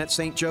 The Glen at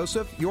St.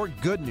 Joseph, your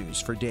good news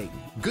for Dayton.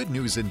 Good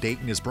News in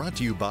Dayton is brought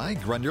to you by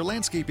Grunder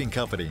Landscaping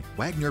Company,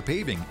 Wagner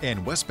Paving,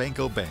 and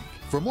Westbanco Bank.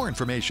 For more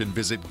information,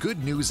 visit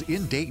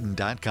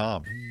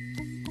goodnewsindayton.com.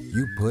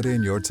 You put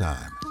in your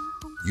time.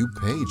 You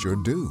paid your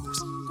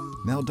dues.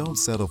 Now don't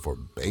settle for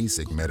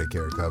basic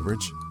Medicare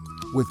coverage.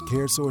 With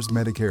CareSource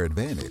Medicare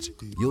Advantage,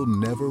 you'll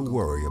never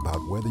worry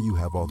about whether you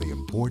have all the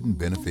important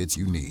benefits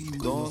you need.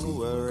 Don't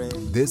worry.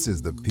 This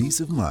is the peace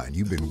of mind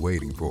you've been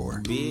waiting for.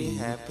 Be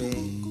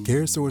happy.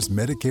 CareSource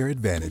Medicare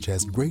Advantage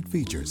has great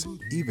features,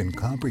 even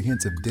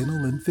comprehensive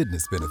dental and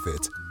fitness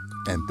benefits.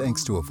 And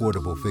thanks to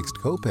affordable fixed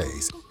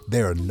copays,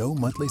 there are no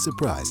monthly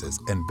surprises,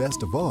 and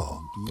best of all,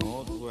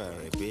 don't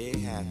worry, be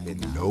happy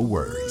now. No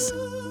worries.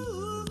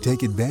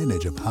 Take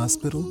advantage of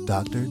hospital,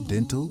 doctor,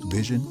 dental,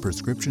 vision,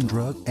 prescription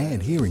drug, and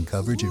hearing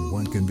coverage in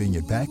one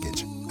convenient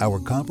package.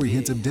 Our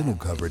comprehensive dental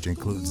coverage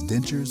includes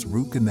dentures,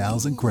 root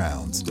canals, and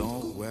crowns.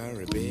 Don't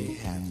worry, be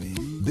happy.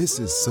 This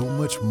is so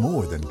much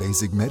more than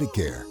basic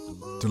Medicare.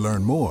 To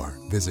learn more,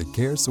 visit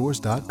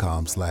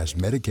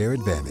caresource.com/Medicare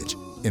Advantage.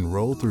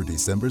 Enroll through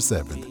December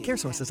 7th.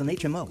 CareSource is an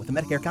HMO with a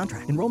Medicare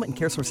contract. Enrollment in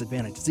CareSource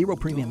Advantage, 0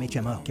 premium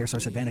HMO,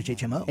 CareSource Advantage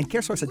HMO, and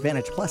CareSource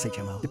Advantage Plus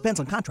HMO.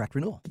 Depends on contract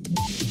renewal.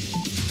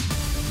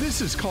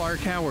 This is Clark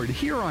Howard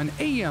here on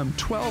AM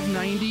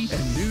 1290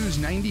 and News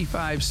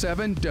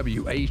 95.7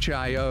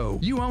 WHIO.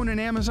 You own an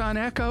Amazon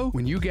Echo?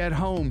 When you get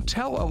home,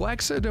 tell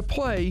Alexa to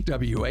play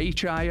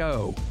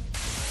WHIO.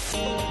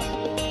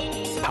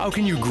 How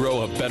can you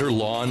grow a better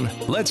lawn?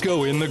 Let's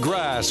go in the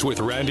grass with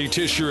Randy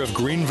Tisher of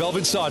Green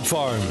Velvet Sod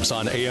Farms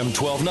on AM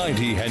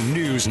 1290 and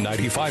News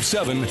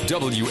 95.7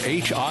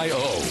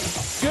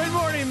 WHIO. Good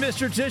morning,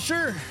 Mr.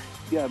 Tisher.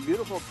 Yeah,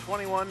 beautiful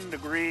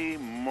 21-degree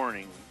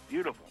morning.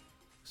 Beautiful.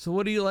 So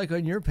what do you like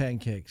on your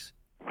pancakes?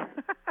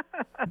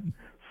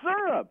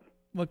 Syrup.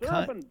 What syrup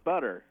kind? and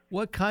butter.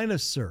 What kind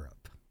of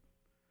syrup?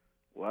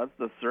 Well, it's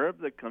the syrup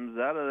that comes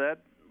out of that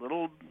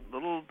little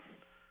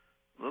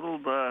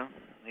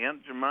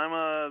Aunt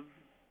Jemima.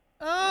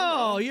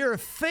 Oh, you're a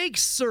fake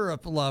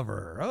syrup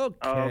lover.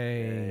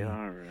 Okay.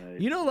 All right.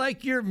 You don't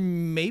like your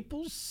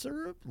maple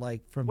syrup,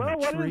 like from Well, the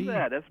what tree? is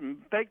that? That's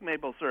fake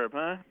maple syrup,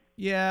 huh?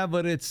 Yeah,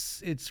 but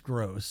it's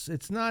gross.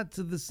 It's not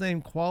to the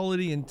same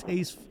quality and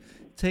taste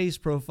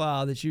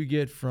profile that you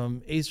get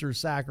from Acer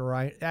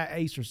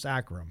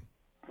Saccharum.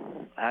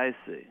 I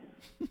see.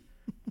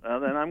 Well,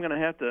 then I'm gonna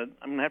have to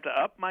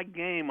up my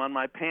game on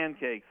my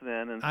pancakes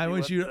then. And I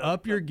want you to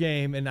up your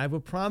game, and I will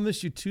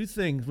promise you two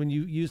things when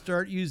you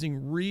start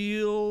using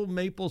real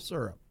maple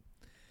syrup.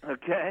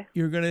 Okay.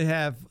 You're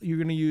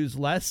gonna use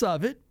less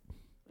of it.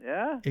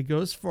 Yeah. It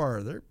goes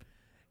farther.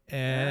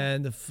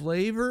 And the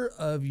flavor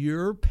of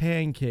your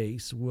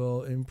pancakes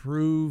will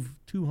improve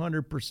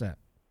 200%.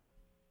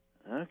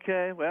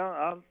 Okay.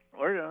 Well,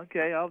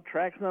 I'll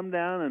track some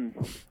down and.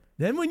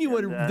 Then when you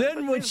if I'm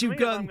going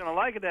to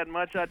like it that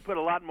much, I'd put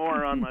a lot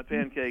more on my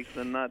pancakes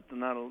than not a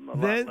lot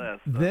less. So.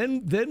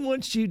 Then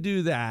once you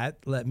do that,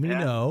 let me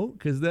know,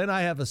 because then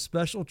I have a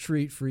special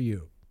treat for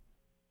you.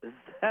 Is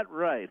that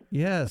right?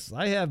 Yes,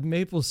 I have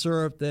maple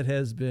syrup that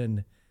has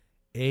been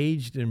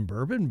aged in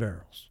bourbon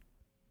barrels.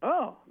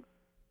 Oh,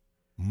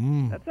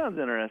 that sounds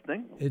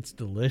interesting. It's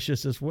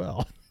delicious as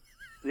well.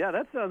 Yeah,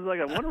 that sounds like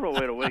a wonderful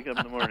way to wake up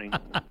in the morning.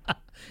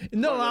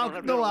 No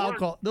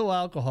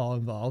alcohol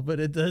involved, but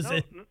it does.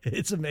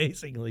 It's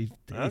amazingly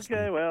tasty.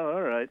 Okay, well,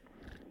 all right.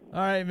 All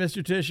right,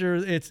 Mr. Tisher,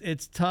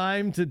 it's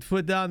time to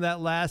put down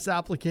that last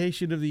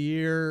application of the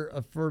year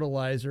of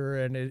fertilizer,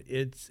 and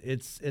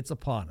it's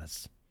upon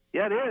us.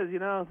 Yeah, it is. You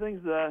know,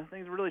 things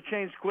really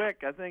changed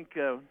quick. I think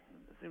it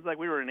seems like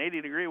we were in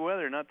 80-degree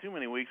weather not too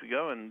many weeks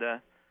ago, and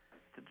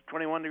it's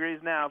 21 degrees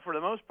now. For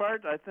the most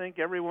part, I think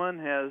everyone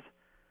has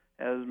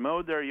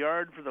mowed their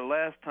yard for the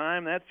last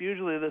time. That's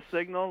usually the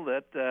signal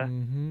that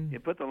you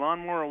put the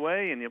lawnmower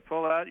away and you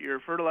pull out your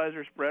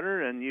fertilizer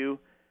spreader and you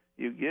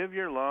give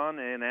your lawn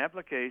an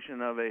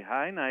application of a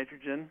high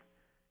nitrogen,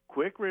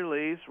 quick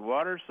release,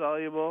 water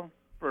soluble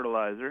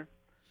fertilizer.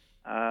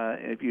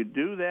 If you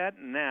do that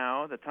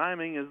now, the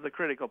timing is the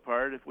critical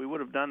part. If we would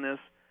have done this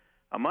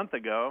a month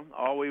ago,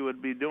 all we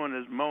would be doing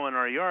is mowing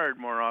our yard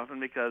more often,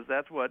 because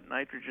that's what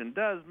nitrogen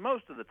does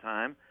most of the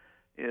time.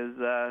 Is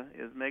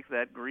make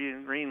that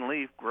green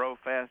leaf grow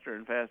faster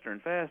and faster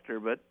and faster.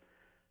 But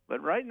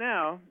right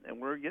now,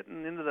 and we're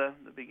getting into the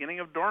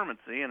beginning of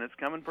dormancy, and it's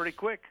coming pretty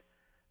quick.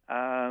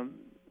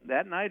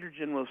 That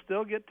nitrogen will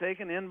still get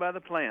taken in by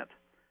the plant,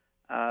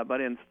 but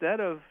instead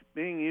of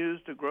being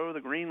used to grow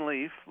the green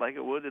leaf like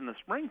it would in the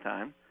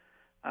springtime,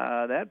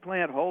 that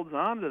plant holds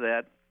on to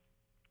that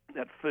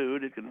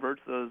food. It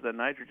converts that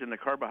nitrogen to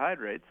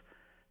carbohydrates,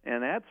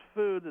 and that's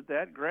food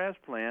that grass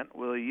plant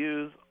will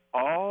use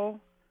all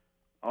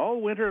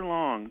winter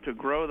long to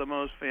grow the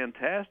most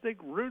fantastic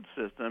root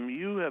system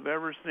you have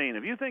ever seen.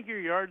 If you think your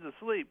yard's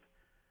asleep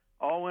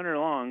all winter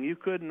long, you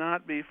could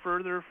not be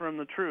further from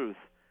the truth.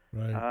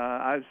 Right.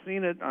 I've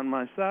seen it on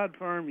my sod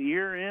farm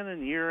year in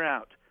and year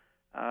out.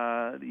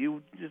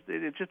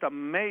 It's just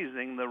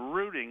amazing the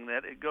rooting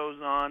that it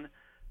goes on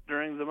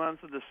during the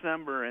months of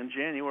December and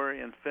January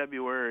and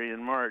February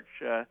and March.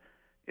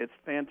 It's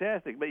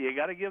fantastic, but you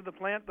got to give the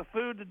plant the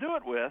food to do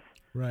it with.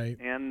 Right.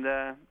 And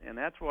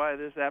that's why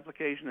this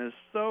application is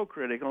so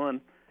critical.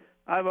 And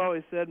I've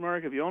always said,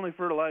 Mark, if you only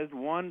fertilized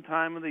one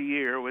time of the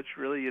year, which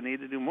really you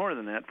need to do more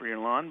than that for your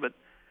lawn, but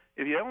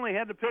if you only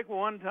had to pick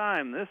one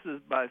time, this is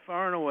by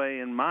far and away,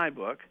 in my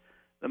book,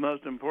 the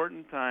most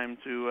important time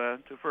to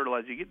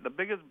fertilize. You get the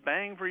biggest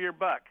bang for your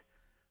buck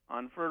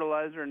on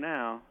fertilizer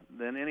now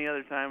than any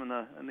other time in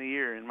the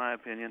year, in my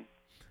opinion.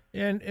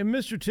 And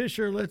Mr.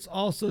 Tisher, let's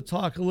also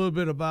talk a little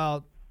bit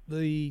about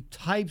the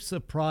types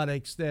of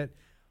products that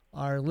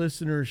our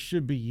listeners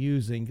should be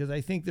using, because I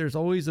think there's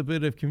always a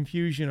bit of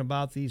confusion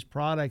about these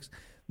products.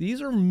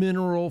 These are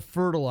mineral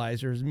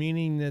fertilizers,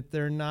 meaning that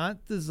they're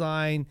not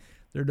designed,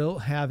 they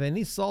don't have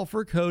any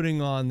sulfur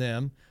coating on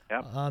them.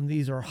 Yep.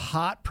 These are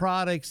hot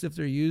products if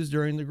they're used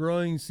during the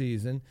growing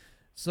season.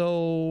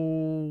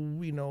 So,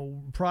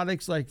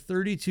 products like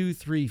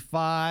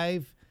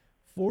 3235,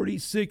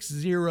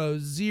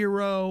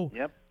 4600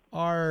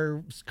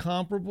 are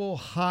comparable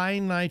high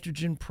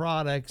nitrogen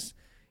products,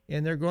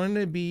 and they're going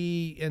to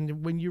be,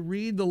 and when you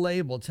read the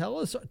label,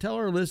 tell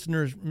our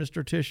listeners,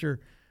 Mr.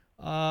 Tisher,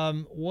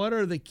 what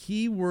are the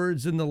key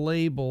words in the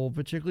label,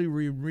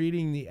 particularly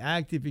reading the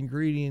active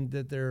ingredient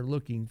that they're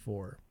looking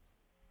for?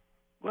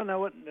 Well,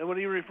 now, what are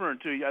you referring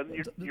to?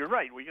 You're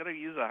right. We got to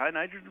use a high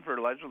nitrogen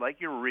fertilizer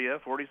like urea,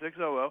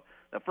 4600.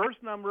 The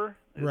first number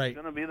is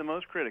going to be the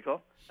most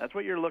critical. That's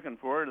what you're looking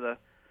for. The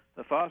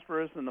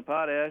phosphorus and the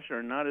potash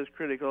are not as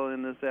critical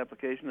in this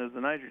application as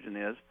the nitrogen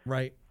is.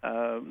 Right.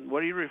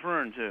 What are you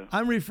referring to?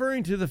 I'm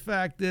referring to the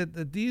fact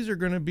that these are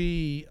going to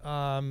be,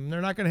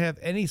 they're not going to have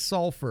any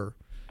sulfur.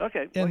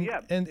 Okay.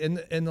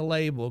 In the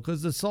label,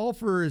 because the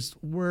sulfur is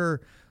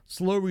where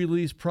slow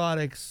release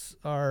products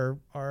are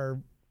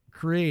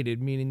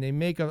created, meaning they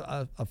make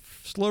a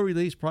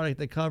slow-release product.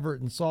 They cover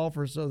it in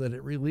sulfur so that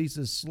it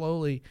releases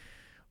slowly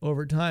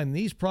over time.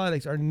 These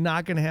products are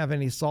not going to have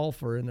any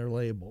sulfur in their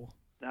label.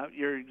 Now,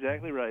 you're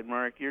exactly right,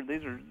 Mark.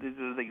 These are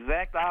the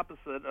exact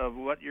opposite of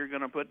what you're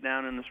going to put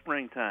down in the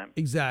springtime.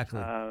 Exactly.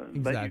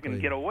 But you can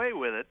get away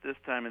with it this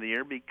time of the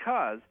year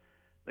because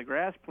the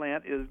grass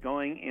plant is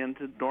going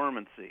into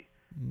dormancy.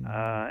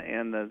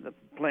 And the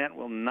plant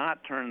will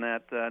not turn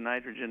that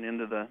nitrogen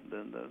into the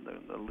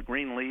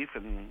green leaf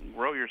and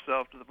grow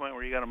yourself to the point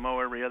where you got to mow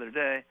every other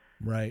day.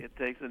 Right. It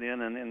takes it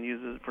in and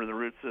uses it for the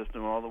root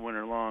system all the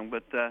winter long.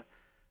 But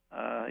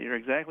you're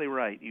exactly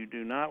right. You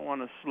do not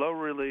want a slow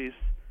release,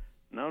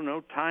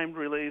 no timed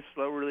release,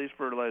 slow release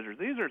fertilizers.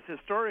 These are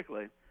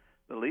historically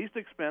the least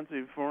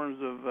expensive forms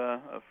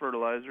of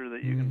fertilizer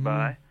that you can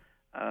buy.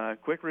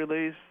 Quick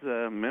release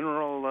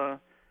mineral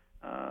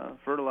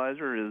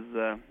fertilizer is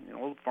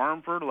old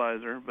farm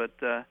fertilizer, but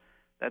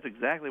that's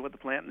exactly what the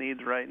plant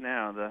needs right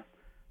now.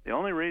 The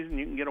only reason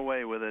you can get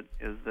away with it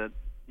is that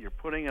you're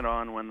putting it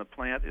on when the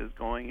plant is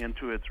going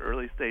into its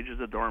early stages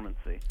of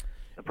dormancy.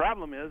 The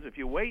problem is if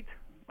you wait,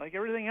 like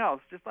everything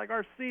else, just like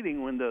our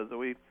seeding windows that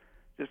we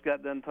just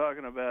got done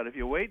talking about, if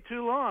you wait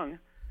too long,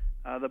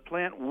 the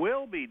plant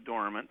will be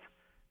dormant,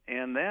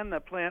 and then the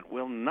plant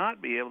will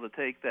not be able to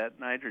take that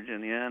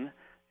nitrogen in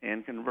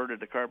and convert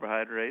it to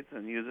carbohydrates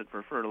and use it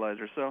for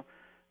fertilizer. So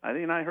I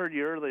think I heard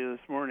you earlier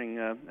this morning,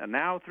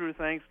 now through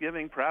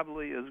Thanksgiving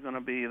probably is going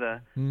to be the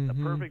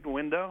perfect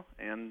window,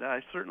 and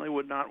I certainly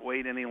would not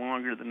wait any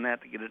longer than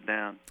that to get it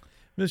down.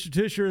 Mr.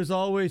 Tisher, as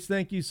always,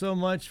 thank you so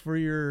much for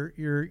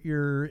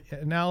your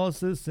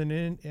analysis,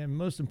 and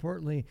most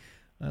importantly,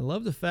 I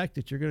love the fact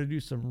that you're going to do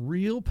some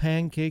real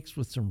pancakes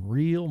with some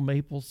real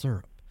maple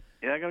syrup.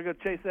 Yeah, I got to go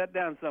chase that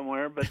down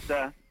somewhere, but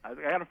I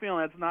got a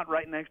feeling that's not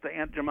right next to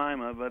Aunt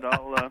Jemima. But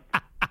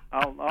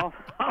I'll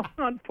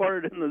hunt for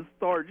it in the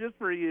store just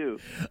for you.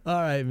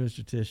 All right,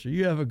 Mr. Tisher,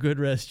 you have a good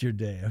rest of your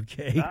day.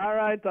 Okay. All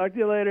right, talk to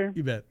you later.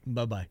 You bet.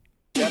 Bye-bye.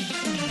 Yep.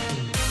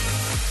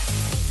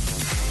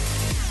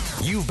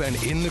 You've been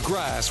In the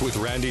Grass with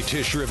Randy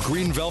Tisher of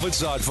Green Velvet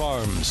Sod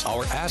Farms.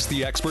 Our Ask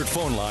the Expert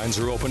phone lines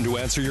are open to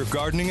answer your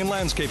gardening and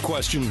landscape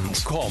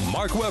questions. Call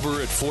Mark Weber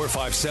at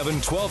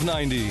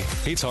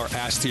 457-1290. It's our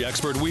Ask the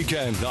Expert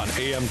weekend on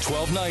AM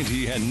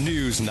 1290 and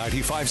News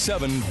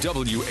 95.7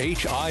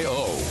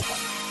 WHIO.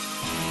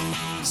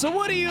 So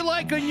what do you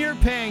like on your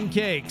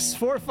pancakes?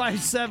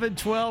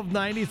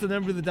 457-1290 is the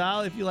number to the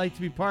dial if you'd like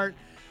to be part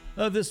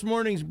of this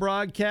morning's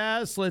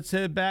broadcast. Let's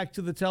head back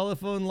to the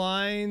telephone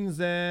lines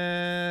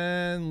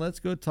and let's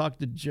go talk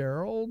to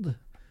Gerald.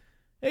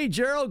 Hey,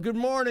 Gerald, good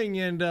morning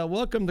and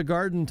welcome to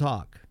Garden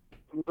Talk.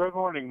 Good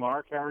morning,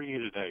 Mark. How are you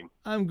today?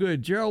 I'm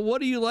good. Gerald, what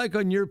do you like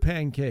on your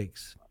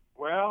pancakes?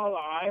 Well,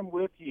 I'm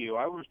with you.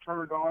 I was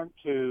turned on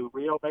to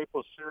real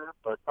maple syrup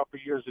a couple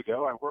of years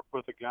ago. I work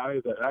with a guy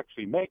that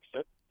actually makes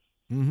it.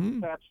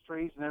 Taps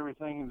trees and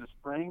everything in the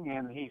spring,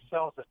 and he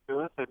sells it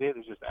to us, and it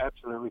is just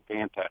absolutely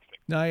fantastic.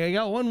 Now, I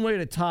got one way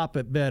to top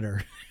it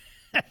better.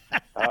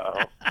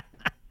 Uh-oh.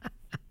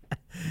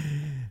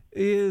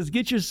 Is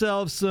get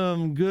yourself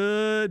some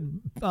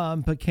good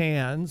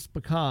pecans,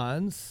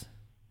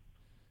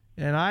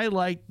 and I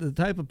like the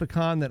type of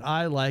pecan that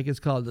I like.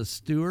 It's called the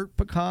Stewart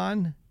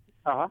pecan.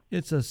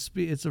 It's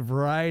a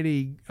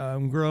variety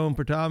grown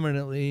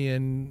predominantly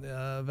in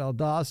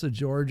Valdosta,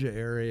 Georgia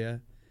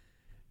area.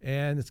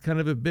 And it's kind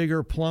of a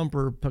bigger,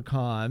 plumper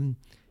pecan.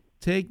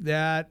 Take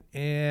that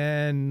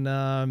and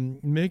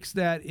mix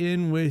that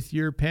in with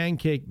your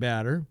pancake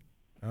batter,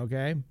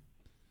 okay?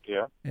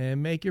 Yeah.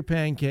 And make your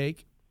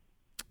pancake.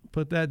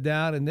 Put that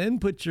down, and then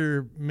put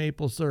your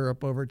maple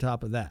syrup over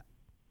top of that.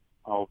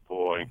 Oh,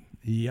 boy.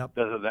 Yep.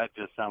 Doesn't that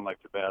just sound like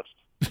the best?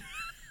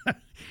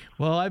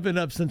 Well, I've been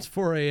up since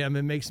 4 a.m.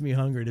 It makes me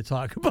hungry to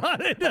talk about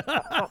it.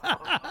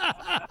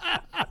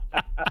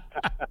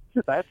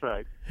 That's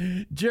right.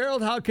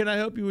 Gerald, how can I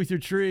help you with your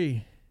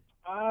tree?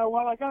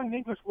 Well, I got an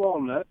English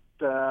walnut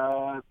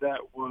that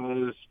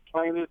was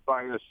planted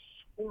by a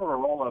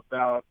squirrel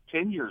about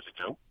 10 years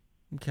ago.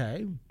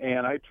 Okay.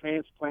 And I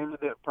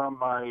transplanted it from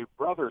my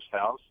brother's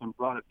house and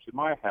brought it to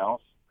my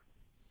house.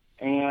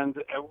 And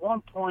at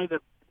one point,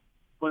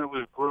 when it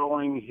was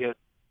growing, it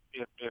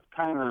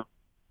kind of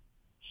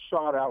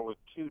shot out with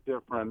two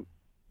different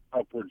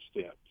upward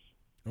steps.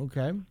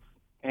 Okay.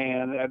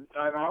 And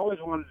I always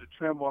wanted to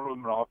trim one of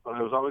them off, but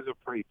I was always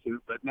afraid to.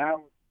 But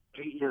now,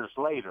 8 years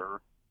later,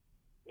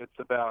 it's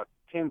about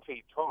 10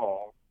 feet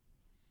tall,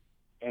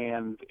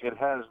 and it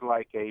has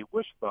like a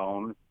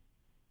wishbone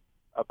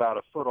about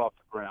a foot off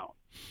the ground.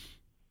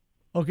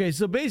 Okay,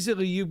 so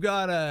basically you've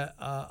got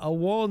a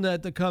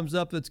walnut that comes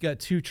up that's got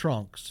two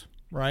trunks,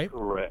 right?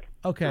 Correct.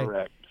 Okay.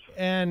 Correct.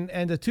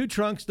 And the two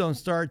trunks don't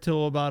start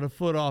till about a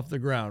foot off the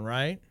ground,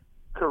 right?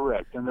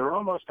 Correct. And they're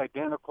almost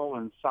identical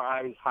in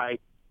size,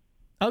 height,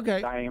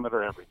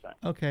 diameter, everything.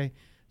 Okay.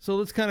 So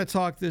let's kind of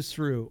talk this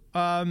through.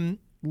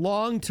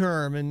 Long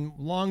term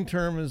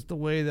is the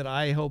way that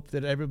I hope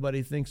that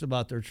everybody thinks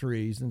about their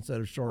trees instead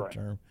of short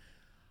term.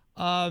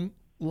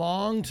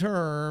 Long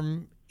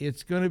term,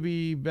 it's going to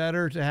be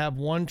better to have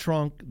one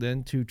trunk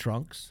than two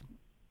trunks,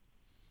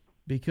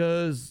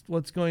 because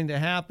what's going to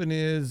happen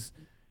is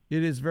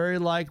it is very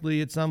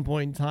likely at some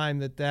point in time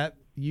that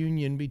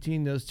union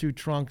between those two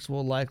trunks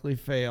will likely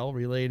fail,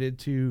 related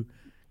to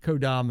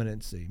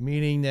codominancy,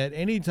 meaning that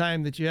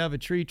anytime that you have a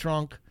tree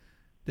trunk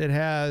that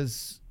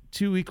has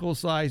two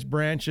equal-sized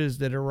branches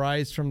that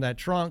arise from that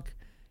trunk,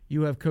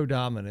 you have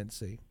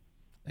codominancy.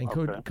 And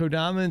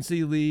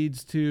codominancy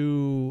leads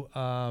to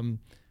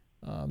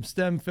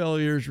stem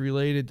failures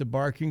related to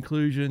bark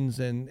inclusions.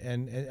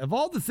 And of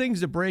all the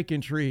things that break in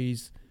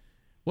trees,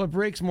 what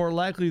breaks more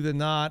likely than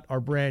not are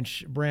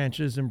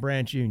branches and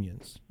branch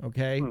unions,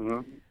 okay? Mm-hmm.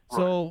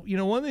 So,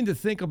 one thing to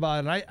think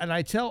about, and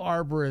I tell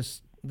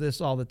arborists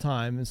this all the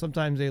time, and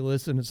sometimes they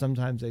listen and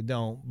sometimes they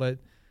don't, but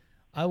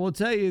I will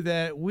tell you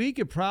that we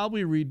could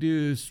probably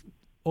reduce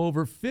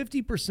over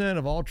 50%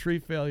 of all tree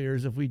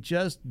failures if we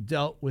just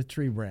dealt with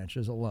tree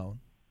branches alone.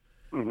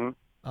 Mm-hmm.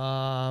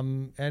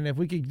 And if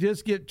we could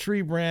just get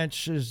tree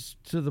branches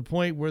to the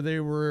point where they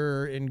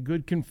were in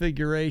good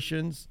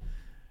configurations,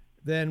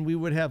 then we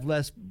would have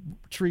less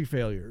tree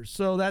failures.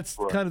 So that's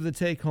kind of the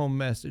take-home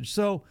message.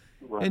 So,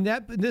 and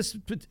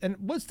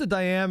what's the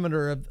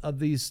diameter of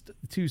these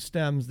two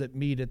stems that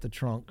meet at the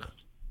trunk?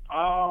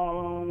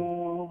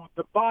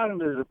 The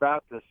bottom is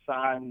about the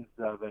size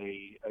of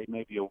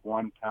maybe a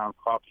 1 pound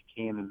coffee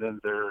can, and then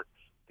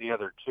the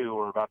other two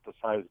are about the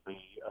size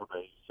of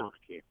a soda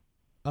can.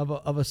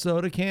 Of a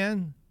soda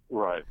can?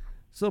 Right.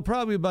 So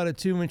probably about a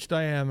 2-inch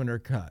diameter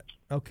cut.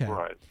 Okay.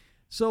 Right.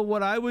 So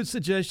what I would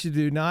suggest you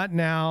do, not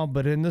now,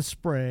 but in the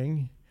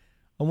spring,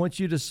 I want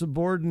you to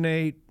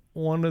subordinate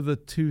one of the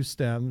two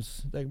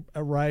stems that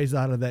arise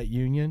out of that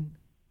union.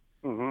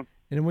 Mm-hmm.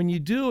 And when you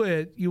do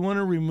it, you want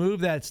to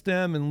remove that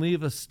stem and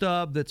leave a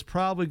stub that's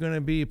probably going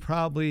to be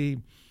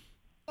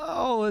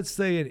let's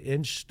say an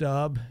inch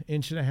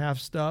and a half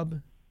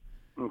stub.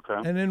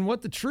 Okay. And then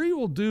what the tree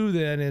will do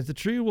then is the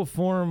tree will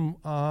form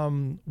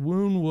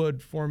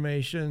wound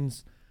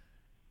formations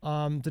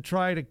to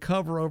try to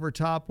cover over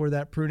top where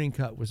that pruning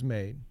cut was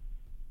made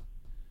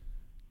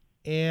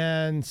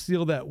and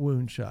seal that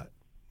wound shut.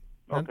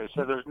 Okay,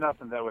 so there's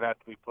nothing that would have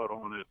to be put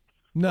on it.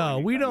 No,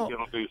 we don't.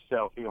 It'll do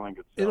self-healing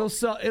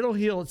itself. It'll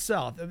heal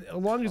itself as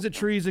long as the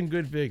tree's in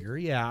good vigor.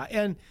 Yeah,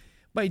 and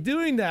by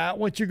doing that,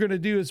 what you're going to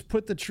do is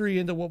put the tree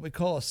into what we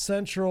call a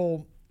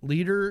central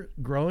leader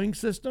growing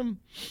system.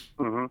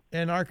 Mm-hmm.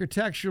 And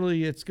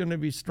architecturally, it's going to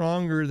be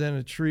stronger than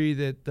a tree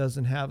that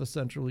doesn't have a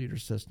central leader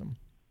system.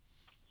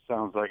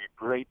 Sounds like a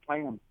great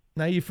plan.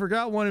 Now you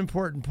forgot one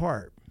important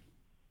part.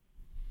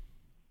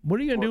 What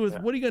are you going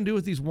to do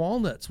with these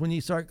walnuts when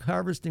you start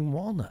harvesting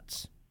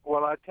walnuts?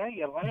 Well, I tell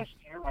you, last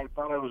year I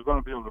thought I was going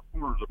to be able to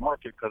corner the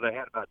market because I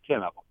had about 10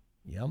 of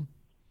them.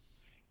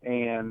 Yeah.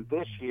 And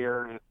this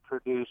year it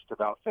produced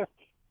about 50.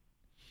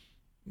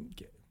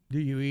 Okay. Do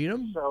you eat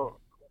them? So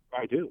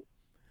I do.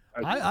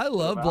 I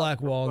love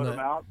black walnut.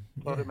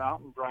 Put them out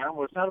and dry them.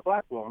 Well, it's not a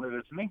black walnut;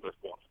 it's an English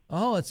walnut.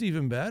 Oh, it's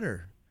even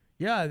better.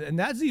 Yeah, and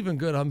that's even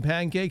good on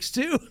pancakes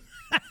too.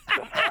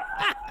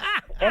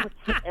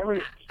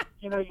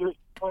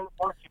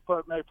 Once you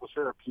put maple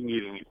syrup, you can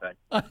eat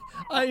anything.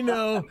 I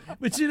know,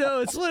 but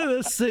it's one of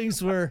those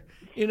things where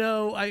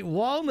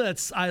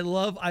walnuts. I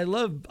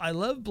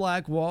love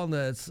black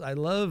walnuts. I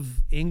love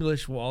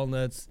English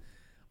walnuts.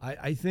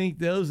 I think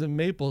those and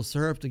maple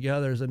syrup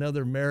together is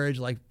another marriage,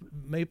 like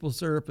maple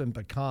syrup and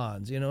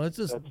pecans. It's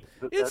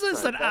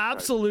just an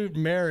absolute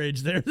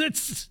marriage there.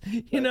 That's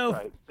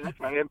right. That's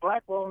right. And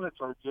black walnuts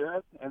are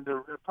good, and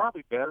they're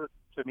probably better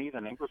to me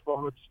than English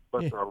walnuts,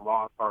 but they're a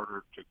lot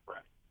harder to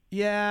grind.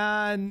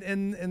 Yeah,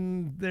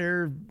 and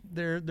they're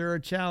a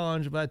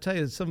challenge. But I tell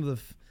you, some of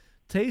the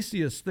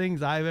tastiest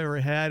things I've ever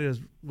had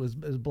was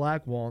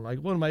black walnut. Like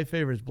one of my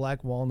favorites,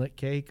 black walnut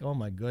cake. Oh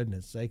my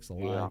goodness sakes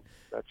alive! Yeah,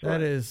 that's right.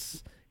 That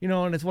is,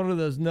 and it's one of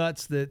those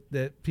nuts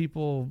that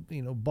people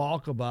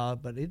balk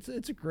about, but it's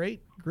a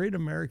great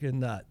American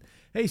nut.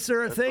 Hey,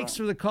 sir, thanks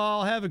for the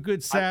call. Have a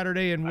good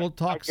Saturday, and we'll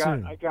talk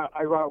soon. I got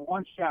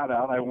one shout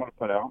out I want to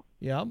put out.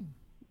 Yeah.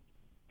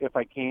 If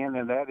I can,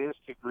 and that is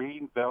to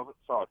Green Velvet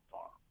Sod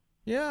Farm.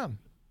 Yeah.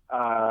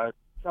 A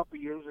couple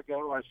of years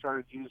ago, I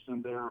started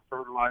using their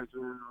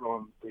fertilizer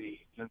in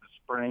the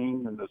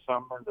spring and the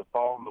summer and the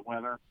fall and the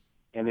winter,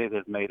 and it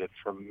has made a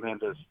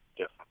tremendous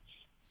difference.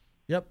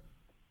 Yep.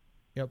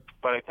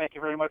 But I thank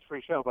you very much for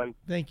your show, buddy.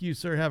 Thank you,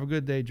 sir. Have a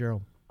good day,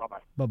 Gerald. Bye-bye.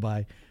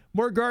 Bye-bye.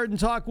 More Garden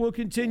Talk will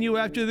continue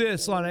after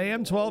this on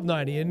AM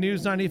 1290 and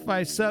News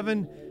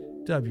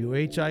 95.7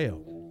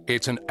 WHIO.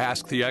 It's an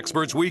Ask the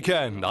Experts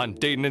weekend on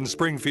Dayton and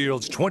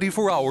Springfield's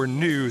 24-hour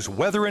news,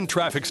 weather, and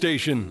traffic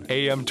station,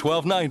 AM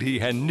 1290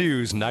 and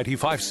News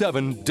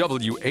 95.7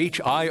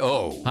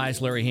 WHIO. Hi,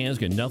 it's Larry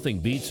Hanskin. Nothing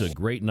beats a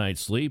great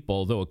night's sleep,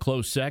 although a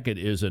close second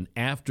is an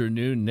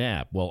afternoon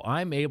nap. Well,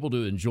 I'm able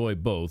to enjoy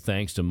both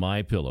thanks to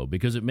MyPillow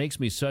because it makes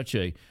me such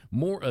a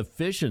more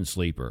efficient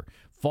sleeper.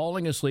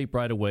 Falling asleep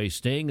right away,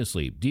 staying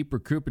asleep, deep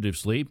recuperative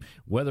sleep,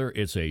 whether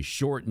it's a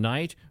short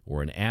night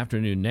or an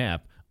afternoon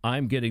nap,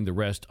 I'm getting the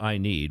rest I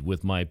need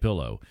with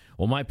MyPillow.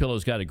 Well,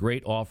 MyPillow's got a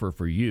great offer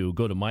for you.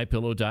 Go to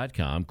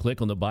MyPillow.com,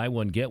 click on the buy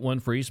one, get one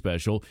free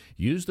special,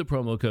 use the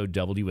promo code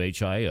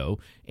WHIO,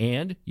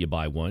 and you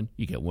buy one,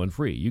 you get one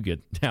free. You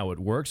get how it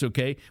works,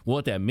 okay? Well,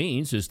 what that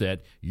means is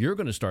that you're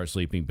going to start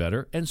sleeping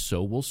better, and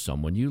so will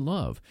someone you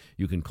love.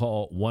 You can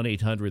call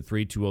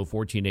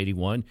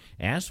 1-800-320-1481,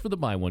 ask for the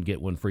buy one,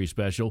 get one free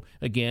special.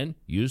 Again,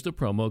 use the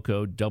promo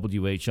code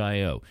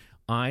WHIO.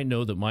 I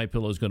know that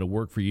MyPillow is going to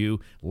work for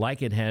you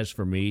like it has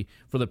for me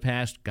for the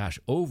past,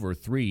 over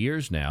 3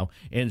 years now.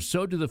 And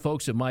so do the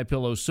folks at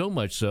MyPillow, so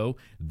much so,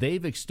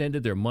 they've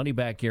extended their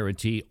money-back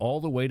guarantee all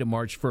the way to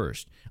March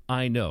 1st.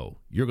 I know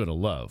you're going to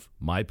love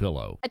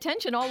MyPillow.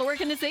 Attention all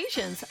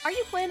organizations. Are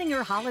you planning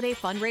your holiday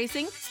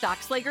fundraising?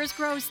 Stockslagers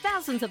grows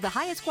thousands of the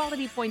highest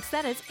quality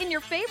poinsettias in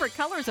your favorite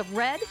colors of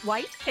red,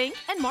 white, pink,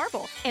 and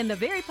marble, and the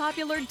very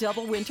popular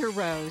double winter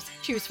rose.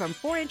 Choose from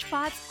 4-inch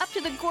pots up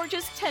to the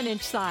gorgeous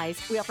 10-inch size.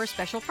 We offer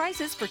special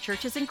prices for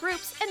churches and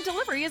groups, and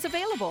delivery is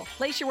available.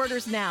 Place your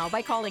orders now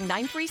by calling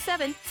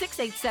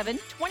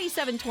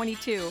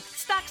 937-687-2722.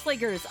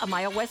 Stockslagers, a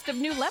mile west of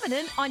New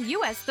Lebanon on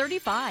US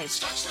 35.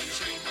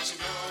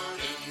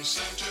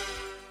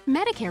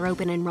 Medicare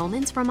open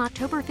enrollments from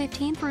October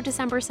 15th through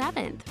December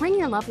 7th. Bring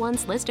your loved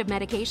one's list of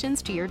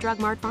medications to your Drug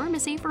Mart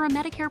pharmacy for a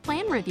Medicare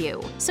plan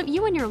review, so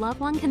you and your loved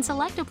one can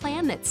select a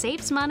plan that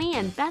saves money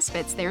and best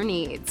fits their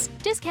needs.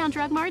 Discount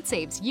Drug Mart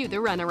saves you the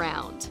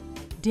runaround.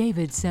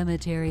 David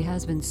Cemetery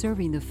has been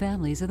serving the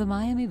families of the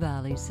Miami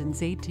Valley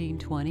since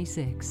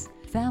 1826.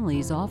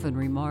 Families often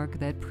remark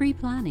that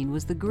pre-planning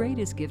was the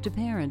greatest gift a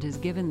parent has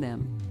given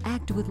them.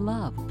 Act with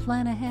love,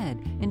 plan ahead,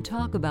 and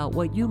talk about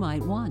what you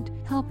might want.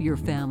 Help your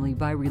family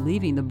by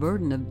relieving the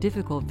burden of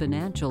difficult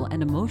financial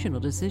and emotional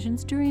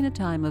decisions during a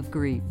time of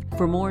grief.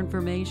 For more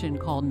information,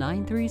 call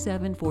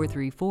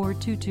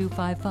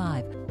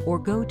 937-434-2255 or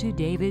go to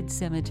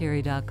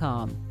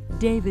davidcemetery.com.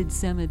 David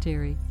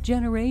Cemetery,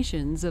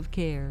 generations of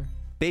care.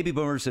 Baby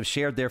boomers have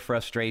shared their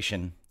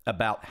frustration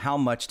about how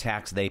much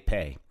tax they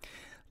pay.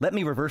 Let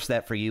me reverse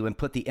that for you and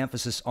put the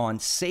emphasis on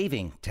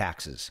saving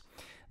taxes.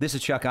 This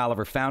is Chuck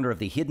Oliver, founder of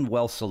the Hidden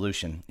Wealth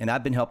Solution, and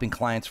I've been helping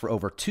clients for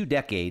over 2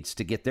 decades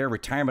to get their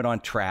retirement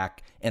on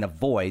track and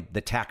avoid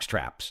the tax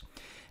traps.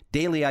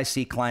 Daily, I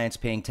see clients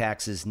paying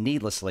taxes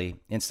needlessly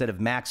instead of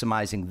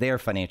maximizing their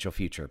financial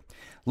future.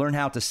 Learn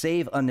how to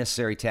save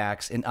unnecessary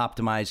tax and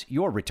optimize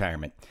your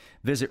retirement.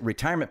 Visit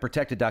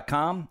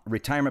retirementprotected.com,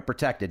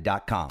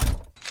 retirementprotected.com.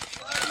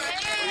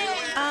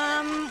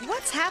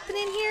 What's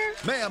happening here?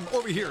 Ma'am,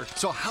 over here.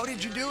 So how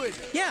did you do it?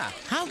 Yeah,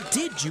 how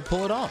did you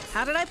pull it off?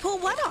 How did I pull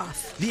what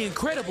off? The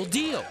incredible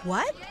deal.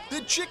 What?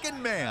 The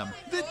chicken, ma'am.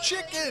 The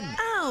chicken.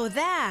 Oh,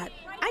 that.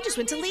 I just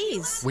went to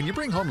Lee's. When you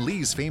bring home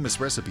Lee's famous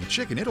recipe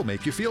chicken, it'll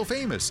make you feel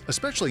famous,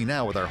 especially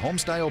now with our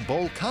home-style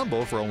bowl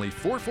combo for only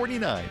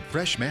 $4.49.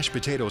 Fresh mashed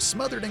potatoes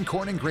smothered in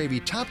corn and gravy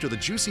topped with a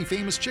juicy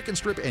famous chicken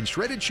strip and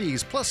shredded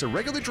cheese, plus a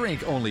regular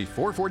drink, only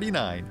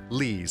 $4.49.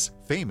 Lee's,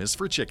 famous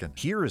for chicken.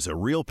 Here is a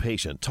real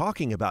patient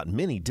talking about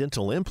mini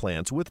dental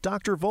implants with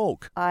Dr.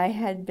 Volk. I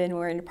had been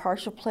wearing a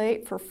partial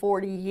plate for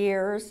 40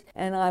 years,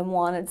 and I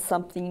wanted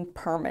something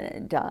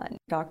permanent done.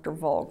 Dr.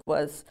 Volk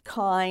was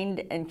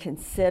kind and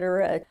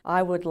considerate.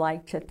 I would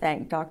like to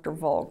thank Dr.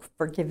 Volk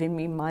for giving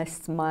me my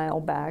smile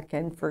back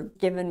and for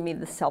giving me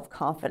the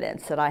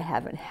self-confidence that I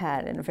haven't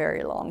had in a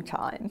very long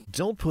time.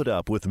 Don't put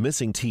up with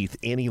missing teeth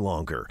any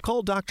longer.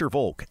 Call Dr.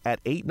 Volk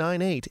at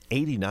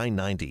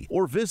 898-8990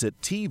 or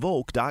visit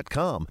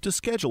tvolk.com to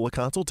schedule a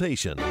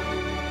consultation.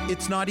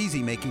 It's not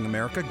easy making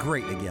America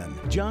great again.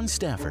 John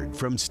Stafford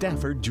from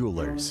Stafford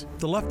Jewelers.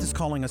 The left is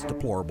calling us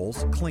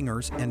deplorables,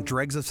 clingers, and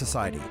dregs of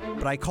society,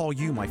 but I call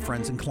you my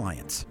friends and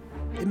clients.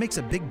 It makes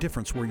a big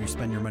difference where you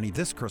spend your money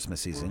this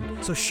Christmas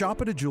season, so shop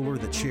at a jeweler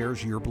that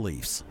shares your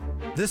beliefs.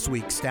 This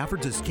week,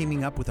 Stafford's is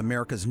teaming up with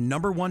America's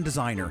 #1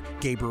 designer,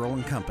 Gabriel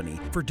 & Company,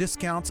 for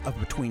discounts of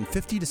between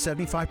 50 to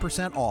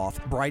 75% off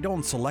bridal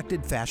and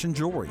selected fashion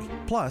jewelry.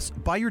 Plus,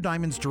 buy your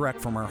diamonds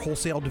direct from our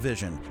wholesale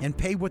division and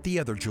pay what the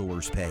other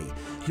jewelers pay.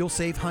 You'll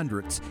save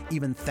hundreds,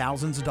 even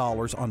thousands of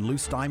dollars on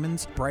loose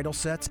diamonds, bridal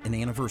sets, and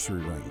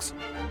anniversary rings.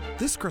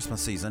 This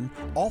Christmas season,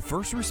 all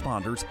first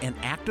responders and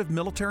active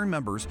military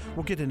members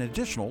will get an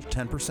additional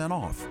 10%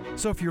 off.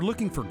 So if you're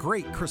looking for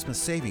great Christmas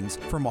savings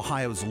from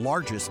Ohio's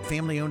largest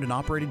family-owned and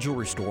operated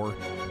jewelry store,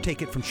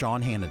 take it from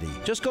Sean Hannity.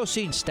 Just go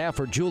see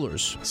Stafford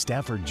Jewelers.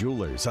 Stafford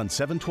Jewelers on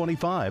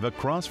 725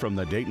 across from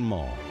the Dayton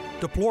Mall.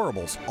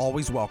 Deplorables,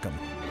 always welcome.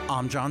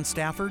 I'm John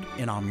Stafford,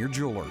 and I'm your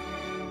jeweler.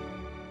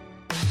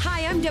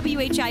 Hi, I'm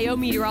WHIO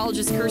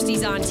meteorologist Kirsty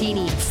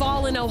Zontini.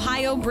 Fall in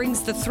Ohio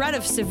brings the threat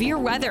of severe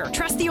weather.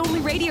 Trust the only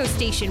radio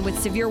station with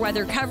severe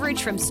weather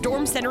coverage from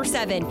Storm Center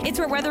 7. It's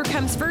where weather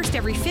comes first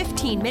every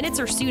 15 minutes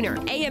or sooner.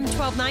 AM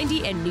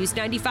 1290 and News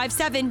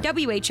 95.7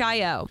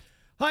 WHIO.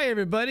 Hi,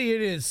 everybody.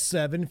 It is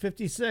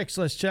 7:56.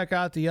 Let's check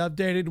out the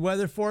updated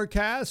weather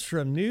forecast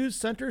from News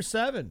Center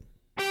 7.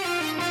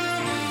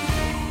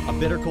 A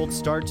bitter cold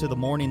start to the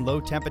morning.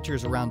 Low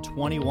temperatures around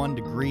 21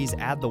 degrees.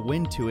 Add the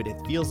wind to it. It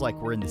feels like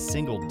we're in the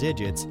single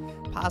digits.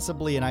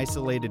 Possibly an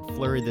isolated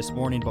flurry this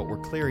morning, but we're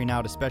clearing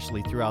out,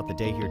 especially throughout the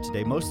day here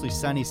today. Mostly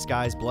sunny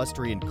skies,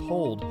 blustery and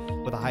cold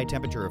with a high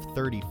temperature of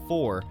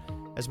 34.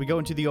 As we go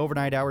into the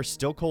overnight hours,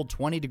 still cold,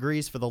 20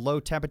 degrees for the low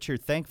temperature.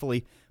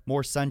 Thankfully,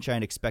 more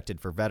sunshine expected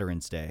for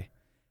Veterans Day.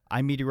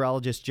 I'm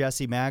meteorologist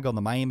Jesse Mag on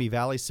the Miami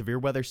Valley Severe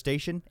Weather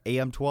Station,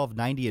 AM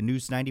 1290 and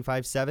News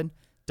 95.7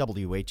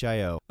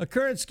 WHIO. A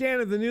current scan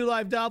of the new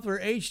live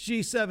Doppler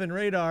HG7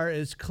 radar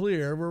is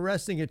clear. We're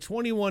resting at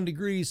 21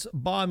 degrees,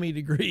 balmy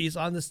degrees,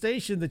 on the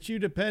station that you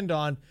depend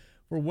on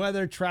for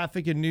weather,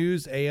 traffic, and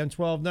news. AM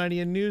 1290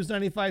 and News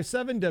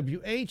 95.7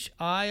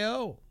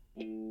 WHIO.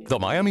 The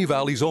Miami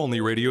Valley's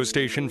only radio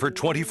station for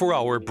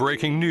 24-hour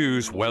breaking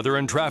news, weather,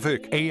 and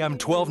traffic. AM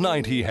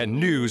 1290 and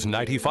News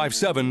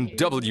 95.7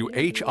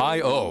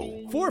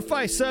 WHIO.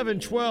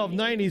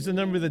 457-1290 is the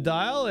number of the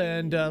dial,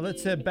 and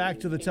let's head back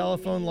to the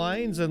telephone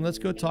lines, and let's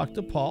go talk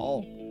to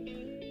Paul.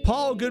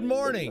 Paul, good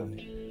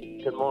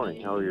morning. Good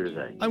morning. How are you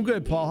today? I'm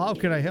good, Paul. How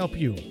can I help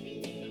you?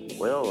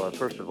 Well,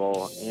 first of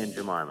all, Aunt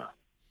Jemima.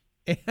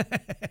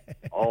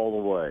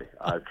 All the way.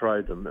 I've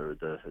tried the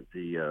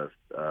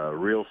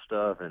real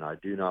stuff, and I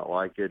do not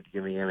like it.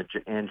 Give me Aunt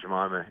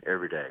Jemima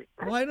every day.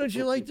 Why don't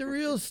you like the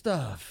real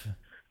stuff?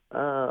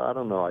 I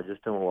don't know. I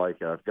just don't like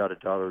it. I've got a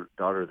daughter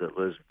that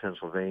lives in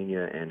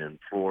Pennsylvania and in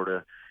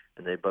Florida,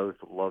 and they both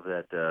love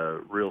that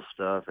real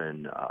stuff,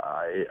 and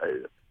I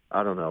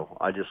don't know.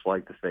 I just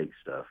like the fake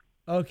stuff.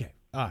 Okay.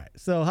 All right.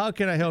 So how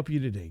can I help you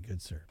today, good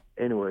sir?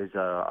 Anyways,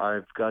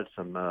 I've got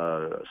some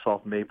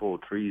soft maple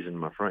trees in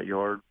my front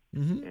yard.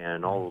 Mm-hmm.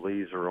 And all the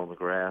leaves are on the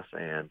grass,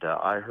 and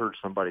I heard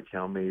somebody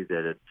tell me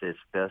that it's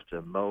best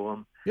to mow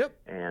them. Yep.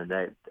 And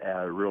that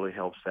really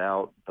helps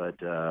out, but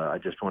I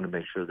just want to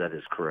make sure that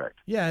is correct.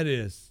 Yeah, it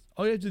is.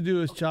 All you have to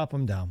do is chop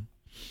them down.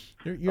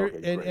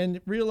 And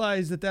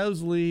realize that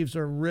those leaves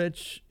are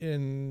rich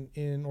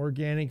in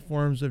organic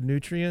forms of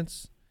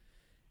nutrients,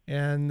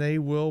 and they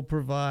will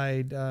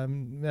provide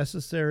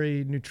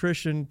necessary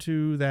nutrition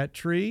to that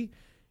tree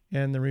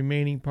and the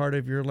remaining part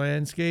of your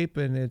landscape.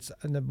 And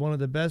one of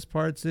the best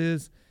parts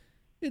is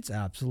it's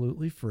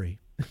absolutely free.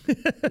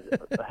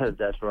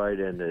 That's right,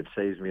 and it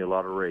saves me a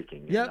lot of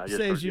raking. Yep,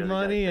 saves you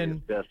money, and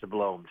it's best to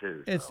blow them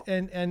too. It's so.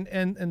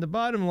 and the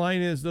bottom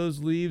line is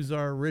those leaves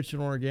are rich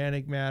in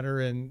organic matter,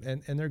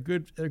 and they're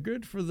good. They're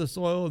good for the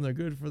soil, and they're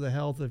good for the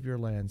health of your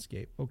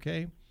landscape.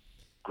 Okay.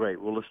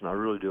 Great. Well, listen, I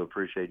really do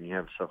appreciate it, and you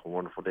have yourself a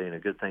wonderful day and a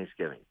good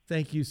Thanksgiving.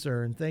 Thank you,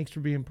 sir, and thanks for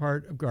being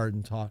part of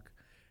Garden Talk.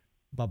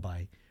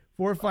 Bye-bye.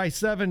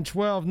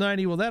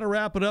 457-1290. Well, that'll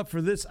wrap it up for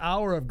this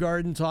hour of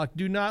Garden Talk.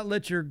 Do not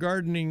let your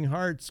gardening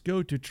hearts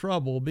go to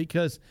trouble,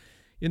 because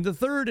in the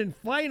third and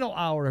final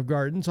hour of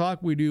Garden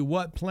Talk, we do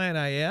What Plant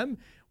I Am.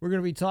 We're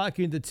going to be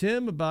talking to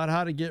Tim about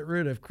how to get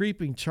rid of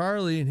Creeping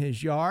Charlie in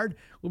his yard.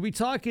 We'll be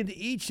talking to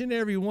each and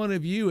every one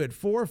of you at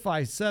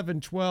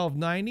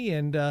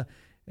 457-1290.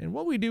 And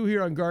what we do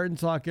here on Garden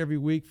Talk every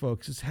week,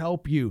 folks, is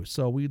help you.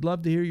 So we'd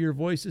love to hear your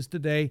voices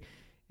today,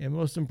 and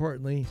most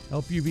importantly,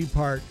 help you be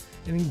part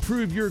and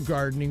improve your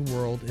gardening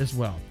world as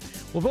well.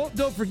 Well,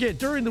 don't forget,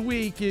 during the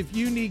week, if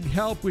you need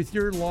help with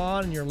your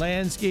lawn and your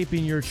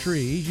landscaping, your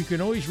trees, you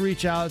can always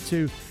reach out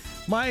to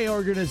my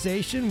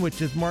organization,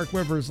 which is Mark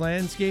Weber's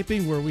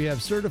Landscaping, where we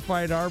have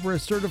certified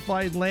arborists,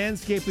 certified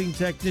landscaping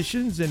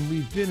technicians, and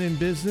we've been in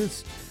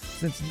business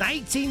since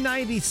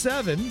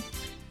 1997.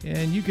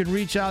 And you can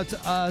reach out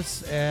to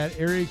us at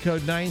area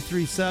code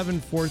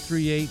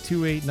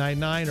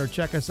 937-438-2899, or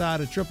check us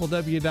out at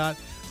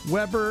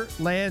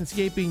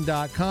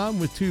www.weberlandscaping.com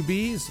with 2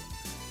 B's,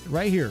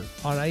 right here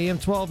on AM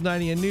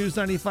 1290 and News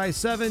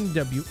 95.7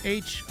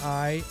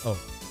 WHIO.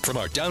 From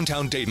our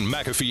downtown Dayton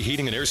McAfee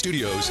Heating and Air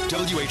Studios,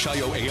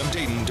 WHIO AM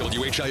Dayton,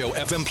 WHIO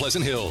FM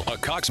Pleasant Hill, a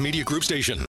Cox Media Group station.